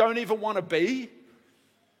that you don't even want to be?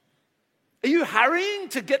 Are you hurrying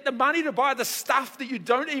to get the money to buy the stuff that you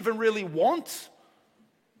don't even really want?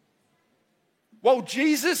 Well,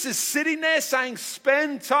 Jesus is sitting there saying,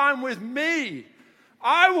 spend time with me.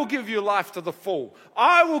 I will give you life to the full.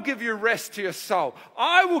 I will give you rest to your soul.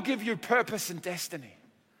 I will give you purpose and destiny.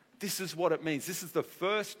 This is what it means. This is the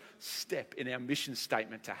first step in our mission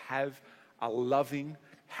statement, to have a loving,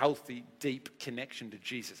 healthy, deep connection to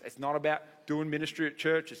Jesus. It's not about doing ministry at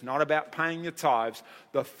church. It's not about paying your tithes.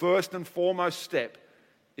 The first and foremost step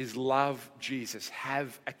is love Jesus.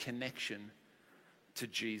 Have a connection to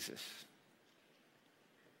Jesus.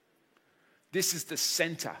 This is the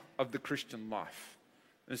center of the Christian life.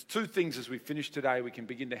 There's two things as we finish today, we can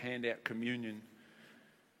begin to hand out communion.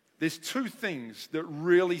 There's two things that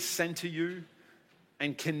really center you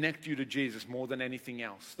and connect you to Jesus more than anything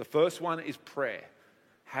else. The first one is prayer.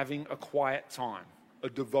 Having a quiet time, a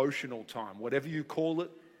devotional time, whatever you call it,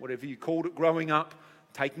 whatever you called it growing up,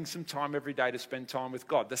 taking some time every day to spend time with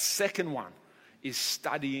God. The second one is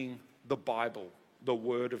studying the Bible, the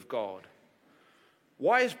Word of God.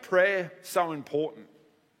 Why is prayer so important?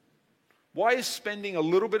 Why is spending a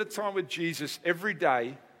little bit of time with Jesus every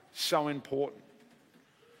day so important?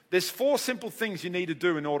 There's 4 simple things you need to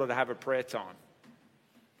do in order to have a prayer time.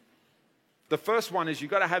 The first one is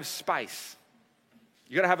you've got to have space.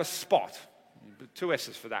 You've got to have a spot. 2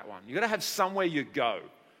 S's for that one. You've got to have somewhere you go.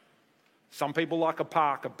 Some people like a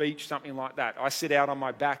park, a beach, something like that. I sit out on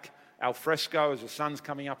my back al fresco as the sun's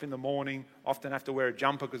coming up in the morning. Often have to wear a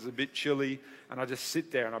jumper because it's a bit chilly. And I just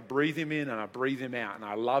sit there and I breathe him in and I breathe him out. And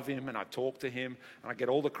I love him and I talk to him. And I get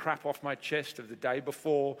all the crap off my chest of the day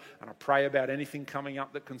before. And I pray about anything coming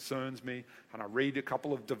up that concerns me. And I read a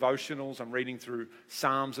couple of devotionals. I'm reading through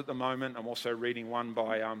Psalms at the moment. I'm also reading one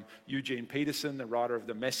by Eugene Peterson, the writer of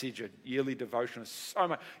The Message, a yearly devotion. So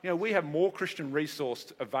much. We have more Christian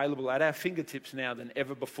resource available at our fingertips now than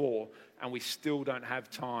ever before. And we still don't have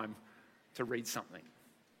time to read something.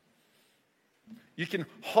 You can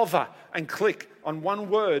hover and click on one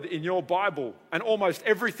word in your Bible, and almost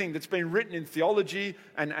everything that's been written in theology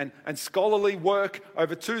and scholarly work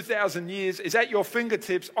over 2,000 years is at your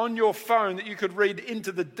fingertips on your phone, that you could read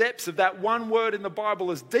into the depths of that one word in the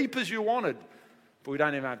Bible as deep as you wanted. But we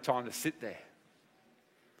don't even have time to sit there.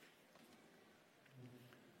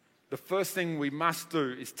 The first thing we must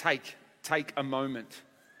do is take a moment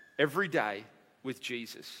every day with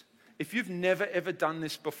Jesus. If you've never ever done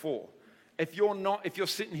this before, if you're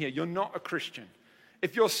sitting here, you're not a Christian.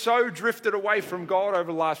 If you're so drifted away from God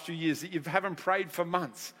over the last few years that you haven't prayed for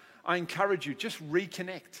months, I encourage you, just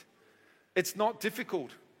reconnect. It's not difficult.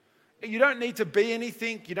 You don't need to be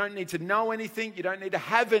anything. You don't need to know anything. You don't need to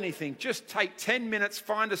have anything. Just take 10 minutes,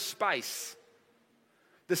 find a space.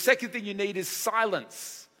 The second thing you need is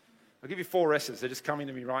silence. I'll give you 4 S's. They're just coming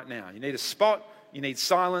to me right now. You need a spot. You need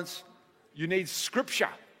silence. You need scripture.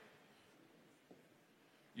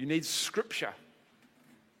 You need scripture.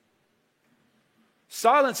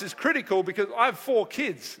 Silence is critical because I have 4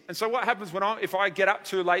 kids. And so what happens if I get up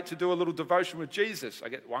too late to do a little devotion with Jesus? I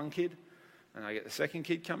get one kid, and I get the second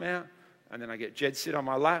kid come out, and then I get Jed sit on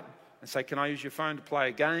my lap and say, can I use your phone to play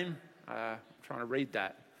a game? I'm trying to read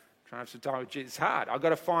that. I'm trying to have some time with Jesus. It's hard. I've got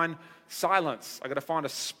to find silence. I've got to find a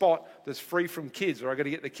spot that's free from kids, or I've got to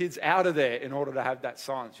get the kids out of there in order to have that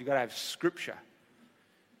silence. You've got to have scripture.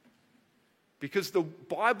 Because the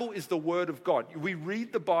Bible is the Word of God. We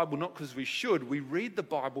read the Bible not because we should. We read the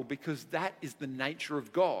Bible because that is the nature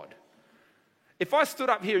of God. If I stood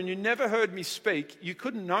up here and you never heard me speak, you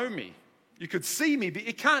couldn't know me. You could see me, but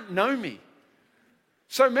you can't know me.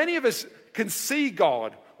 So many of us can see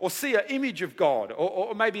God or see an image of God,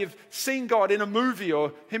 or maybe have seen God in a movie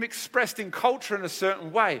or Him expressed in culture in a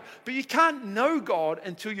certain way. But you can't know God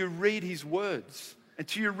until you read His words,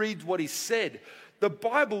 until you read what He said. The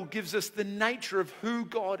Bible gives us the nature of who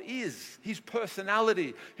God is, His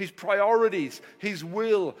personality, His priorities, His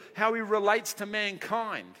will, how He relates to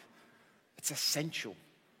mankind. It's essential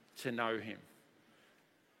to know Him.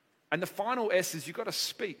 And the final S is you've got to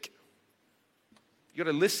speak. You've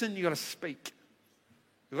got to listen, you've got to speak.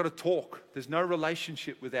 You've got to talk. There's no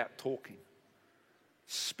relationship without talking.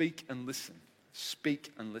 Speak and listen.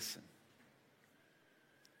 Speak and listen.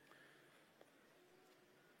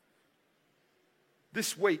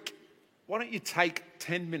 This week, why don't you take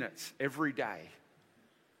 10 minutes every day?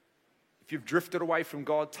 If you've drifted away from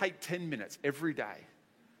God, take 10 minutes every day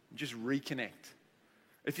and just reconnect.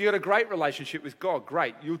 If you've got a great relationship with God,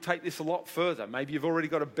 great. You'll take this a lot further. Maybe you've already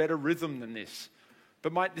got a better rhythm than this.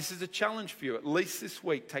 But mate, this is a challenge for you. At least this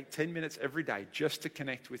week, take 10 minutes every day just to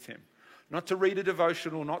connect with Him. Not to read a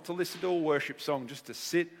devotional, not to listen to a worship song, just to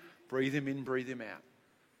sit, breathe Him in, breathe Him out.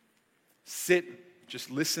 Sit. Just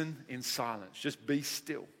listen in silence. Just be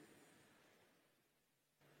still.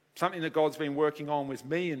 Something that God's been working on with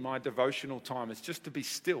me in my devotional time is just to be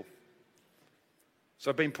still. So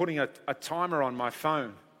I've been putting a timer on my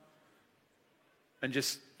phone and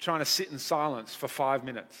just trying to sit in silence for 5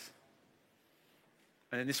 minutes.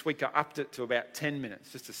 And then this week I upped it to about 10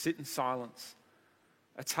 minutes just to sit in silence.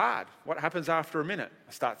 It's hard. What happens after a minute?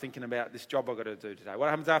 I start thinking about this job I've got to do today. What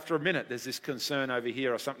happens after a minute? There's this concern over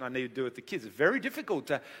here or something I need to do with the kids. It's very difficult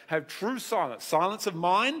to have true silence. Silence of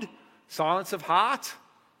mind, silence of heart,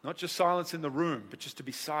 not just silence in the room, but just to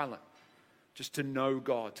be silent, just to know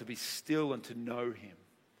God, to be still and to know Him.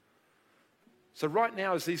 So right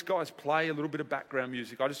now, as these guys play a little bit of background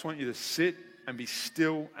music, I just want you to sit and be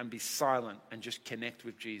still and be silent and just connect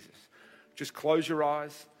with Jesus. Just close your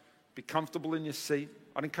eyes, be comfortable in your seat.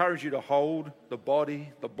 I'd encourage you to hold the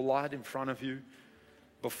body, the blood in front of you,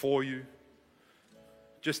 before you.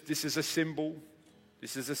 Just, this is a symbol.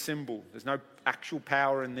 This is a symbol. There's no actual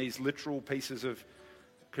power in these literal pieces of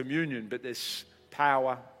communion, but there's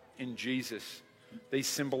power in Jesus. These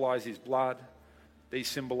symbolize His blood. These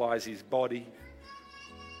symbolize His body.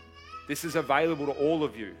 This is available to all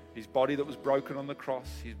of you. His body that was broken on the cross,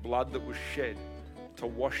 His blood that was shed to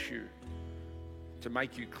wash you, to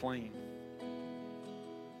make you clean.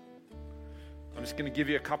 I'm just going to give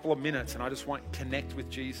you a couple of minutes and I just want to connect with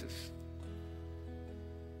Jesus.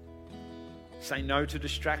 Say no to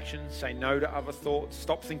distractions. Say no to other thoughts.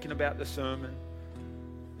 Stop thinking about the sermon.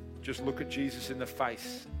 Just look at Jesus in the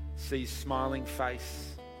face. See his smiling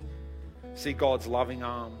face. See God's loving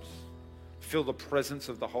arms. Feel the presence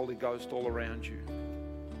of the Holy Ghost all around you.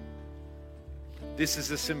 This is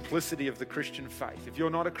the simplicity of the Christian faith. If you're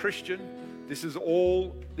not a Christian, this is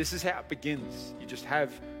how it begins. You just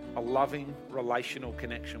have a loving relational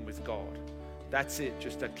connection with God. That's it,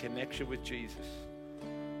 just a connection with Jesus.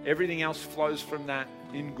 Everything else flows from that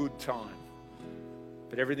in good time.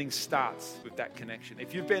 But everything starts with that connection.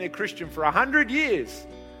 If you've been a Christian for 100 years,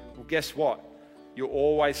 well, guess what? You'll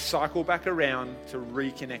always cycle back around to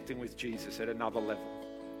reconnecting with Jesus at another level,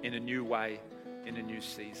 in a new way, in a new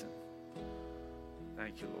season.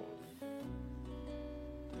 Thank you, Lord.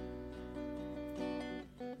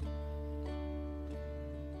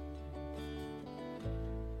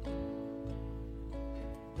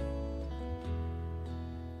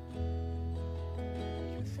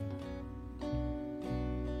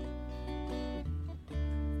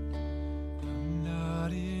 I'm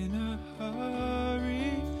not in a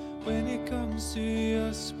hurry when it comes to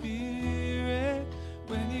your spirit,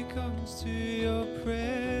 when it comes to your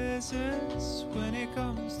presence, when it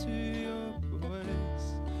comes to your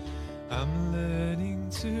voice. I'm learning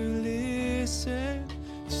to listen,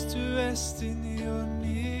 just to rest in your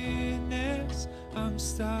nearness. I'm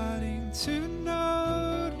starting to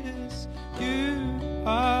notice you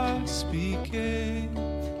are speaking.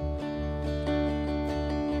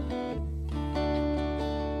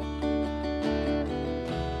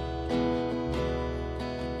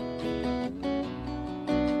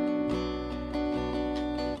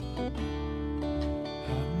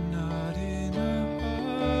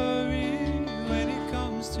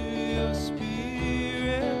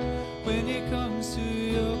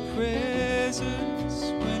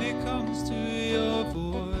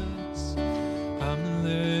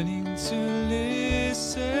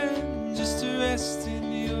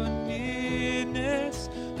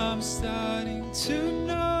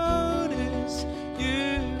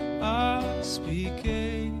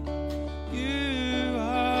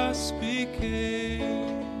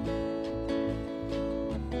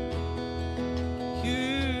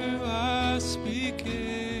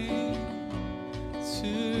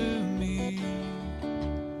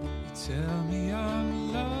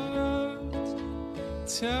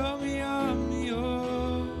 Tell me I'm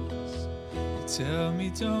yours. Tell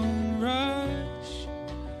me don't rush.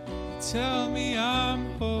 Tell me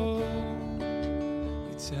I'm whole.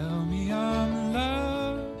 You tell me I'm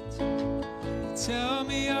loved. You tell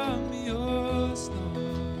me I'm yours, Lord.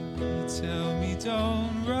 You tell me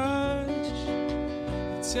don't rush.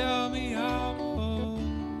 You tell me I'm whole.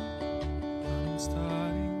 I'm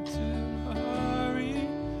starting to hurry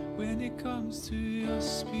when it comes to your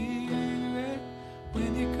spirit,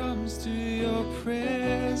 when it comes to your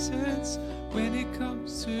presence, when it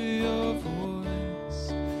comes to your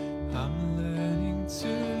voice. I'm learning to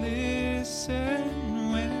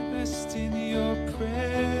listen when I rest in your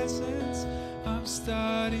presence. I'm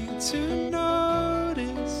starting to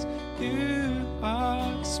notice you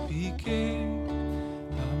are speaking.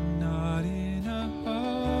 I'm not in a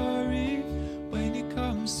hurry when it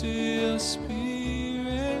comes to your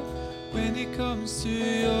spirit, when it comes to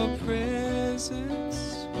your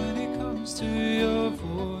presence, when it comes to your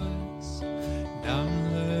voice. And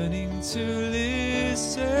I'm learning to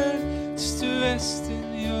listen, just to rest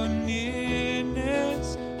in your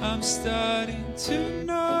nearness. I'm starting to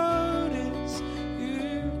notice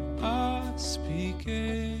you are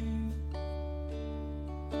speaking.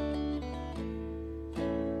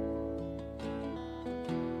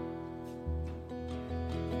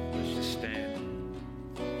 Let's just stand.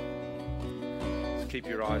 Just keep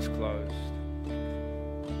your eyes closed.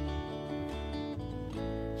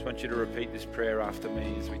 I want you to repeat this prayer after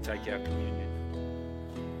me as we take our communion.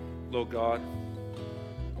 Lord God,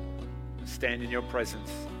 I stand in your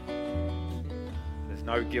presence. There's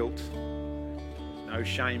no guilt, no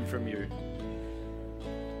shame from you.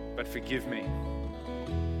 But forgive me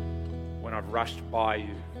when I've rushed by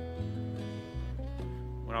you,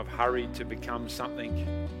 when I've hurried to become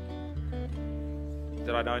something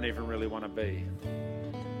that I don't even really want to be.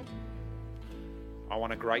 I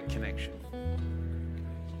want a great connection.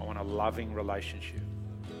 I want a loving relationship.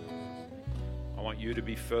 I want you to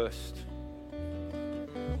be first,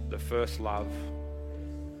 the first love,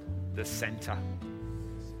 the center,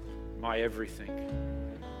 my everything,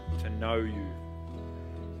 to know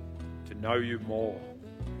you more.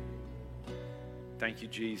 Thank you,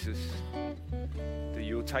 Jesus, that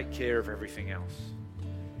you'll take care of everything else.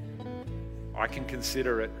 I can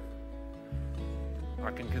consider it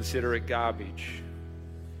I can consider it garbage.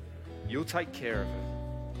 You'll take care of it.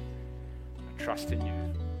 I trust in you.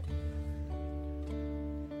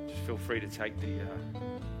 Just feel free to take the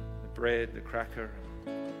bread, the cracker,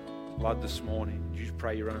 blood this morning. You just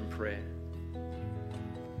pray your own prayer.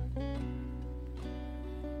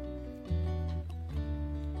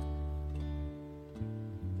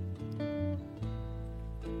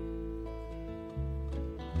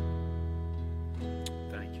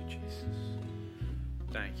 Thank you, Jesus.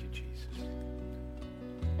 Thank you, Jesus.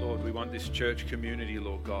 Lord, we want this church community,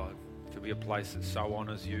 Lord God, to be a place that so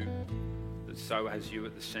honours you, that so has you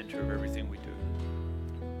at the centre of everything we do.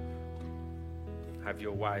 Have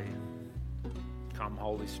your way. Come,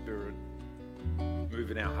 Holy Spirit.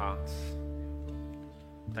 Move in our hearts.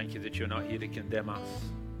 Thank you that you're not here to condemn us,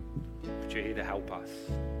 but you're here to help us.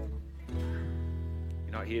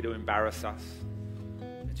 You're not here to embarrass us.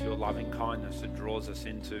 It's your loving kindness that draws us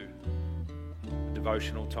into a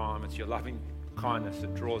devotional time. It's your loving kindness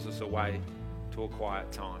that draws us away to a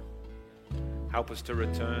quiet time. Help us to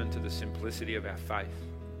return to the simplicity of our faith.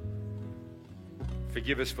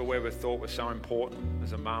 Forgive us for where we thought was so important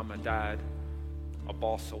as a mum, a dad, a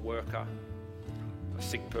boss, a worker, a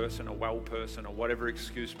sick person, a well person, or whatever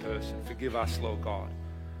excuse person. Forgive us, Lord God.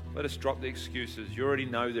 Let us drop the excuses. You already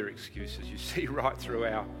know they're excuses. You see right through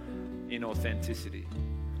our inauthenticity.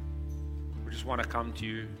 We just want to come to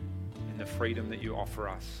you in the freedom that you offer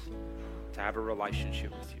us to have a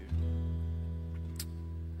relationship with you.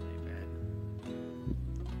 Amen.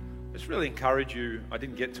 Just really encourage you. I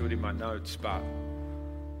didn't get to it in my notes, but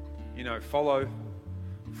follow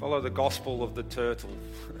the gospel of the turtle.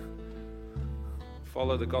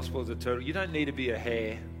 Follow the gospel of the turtle. You don't need to be a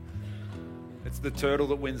hare. It's the turtle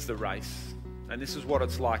that wins the race. And this is what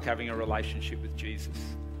it's like having a relationship with Jesus.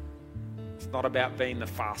 It's not about being the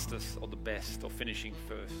fastest or the best or finishing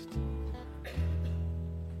first.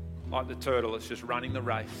 Like the turtle, it's just running the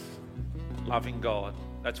race, loving God.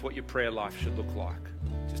 That's what your prayer life should look like.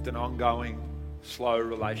 Just an ongoing, slow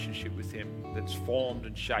relationship with Him that's formed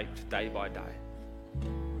and shaped day by day.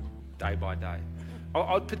 Day by day.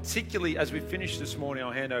 I'd particularly, as we finish this morning,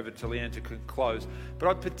 I'll hand over to Leanne to close, but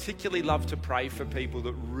I'd particularly love to pray for people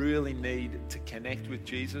that really need to connect with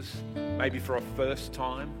Jesus, maybe for a first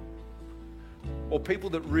time, or people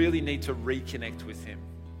that really need to reconnect with Him.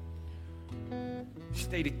 You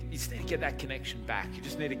just need to get that connection back. You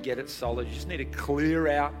just need to get it solid. You just need to clear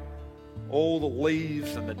out all the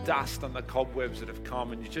leaves and the dust and the cobwebs that have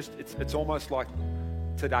come, and it's almost like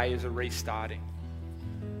today is a restarting.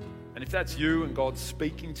 And if that's you and God's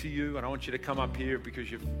speaking to you, and I want you to come up here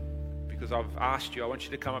because I've asked you, I want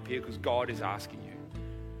you to come up here because God is asking you.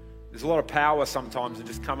 There's a lot of power sometimes in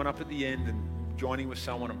just coming up at the end and joining with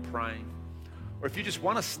someone and praying. Or if you just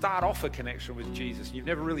want to start off a connection with Jesus, and you've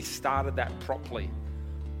never really started that properly,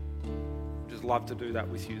 I'd just love to do that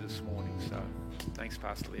with you this morning. So thanks,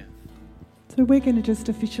 Pastor Leanne. So we're going to just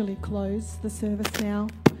officially close the service now.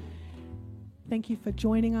 Thank you for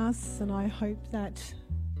joining us, and I hope that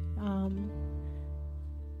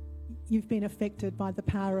you've been affected by the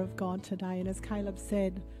power of God today. And as Caleb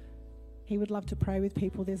said, he would love to pray with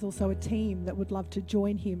people. There's also a team that would love to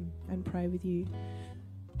join him and pray with you.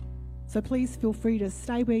 So please feel free to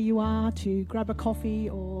stay where you are, to grab a coffee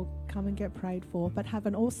or come and get prayed for. But have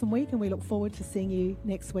an awesome week, and we look forward to seeing you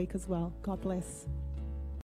next week as well. God bless.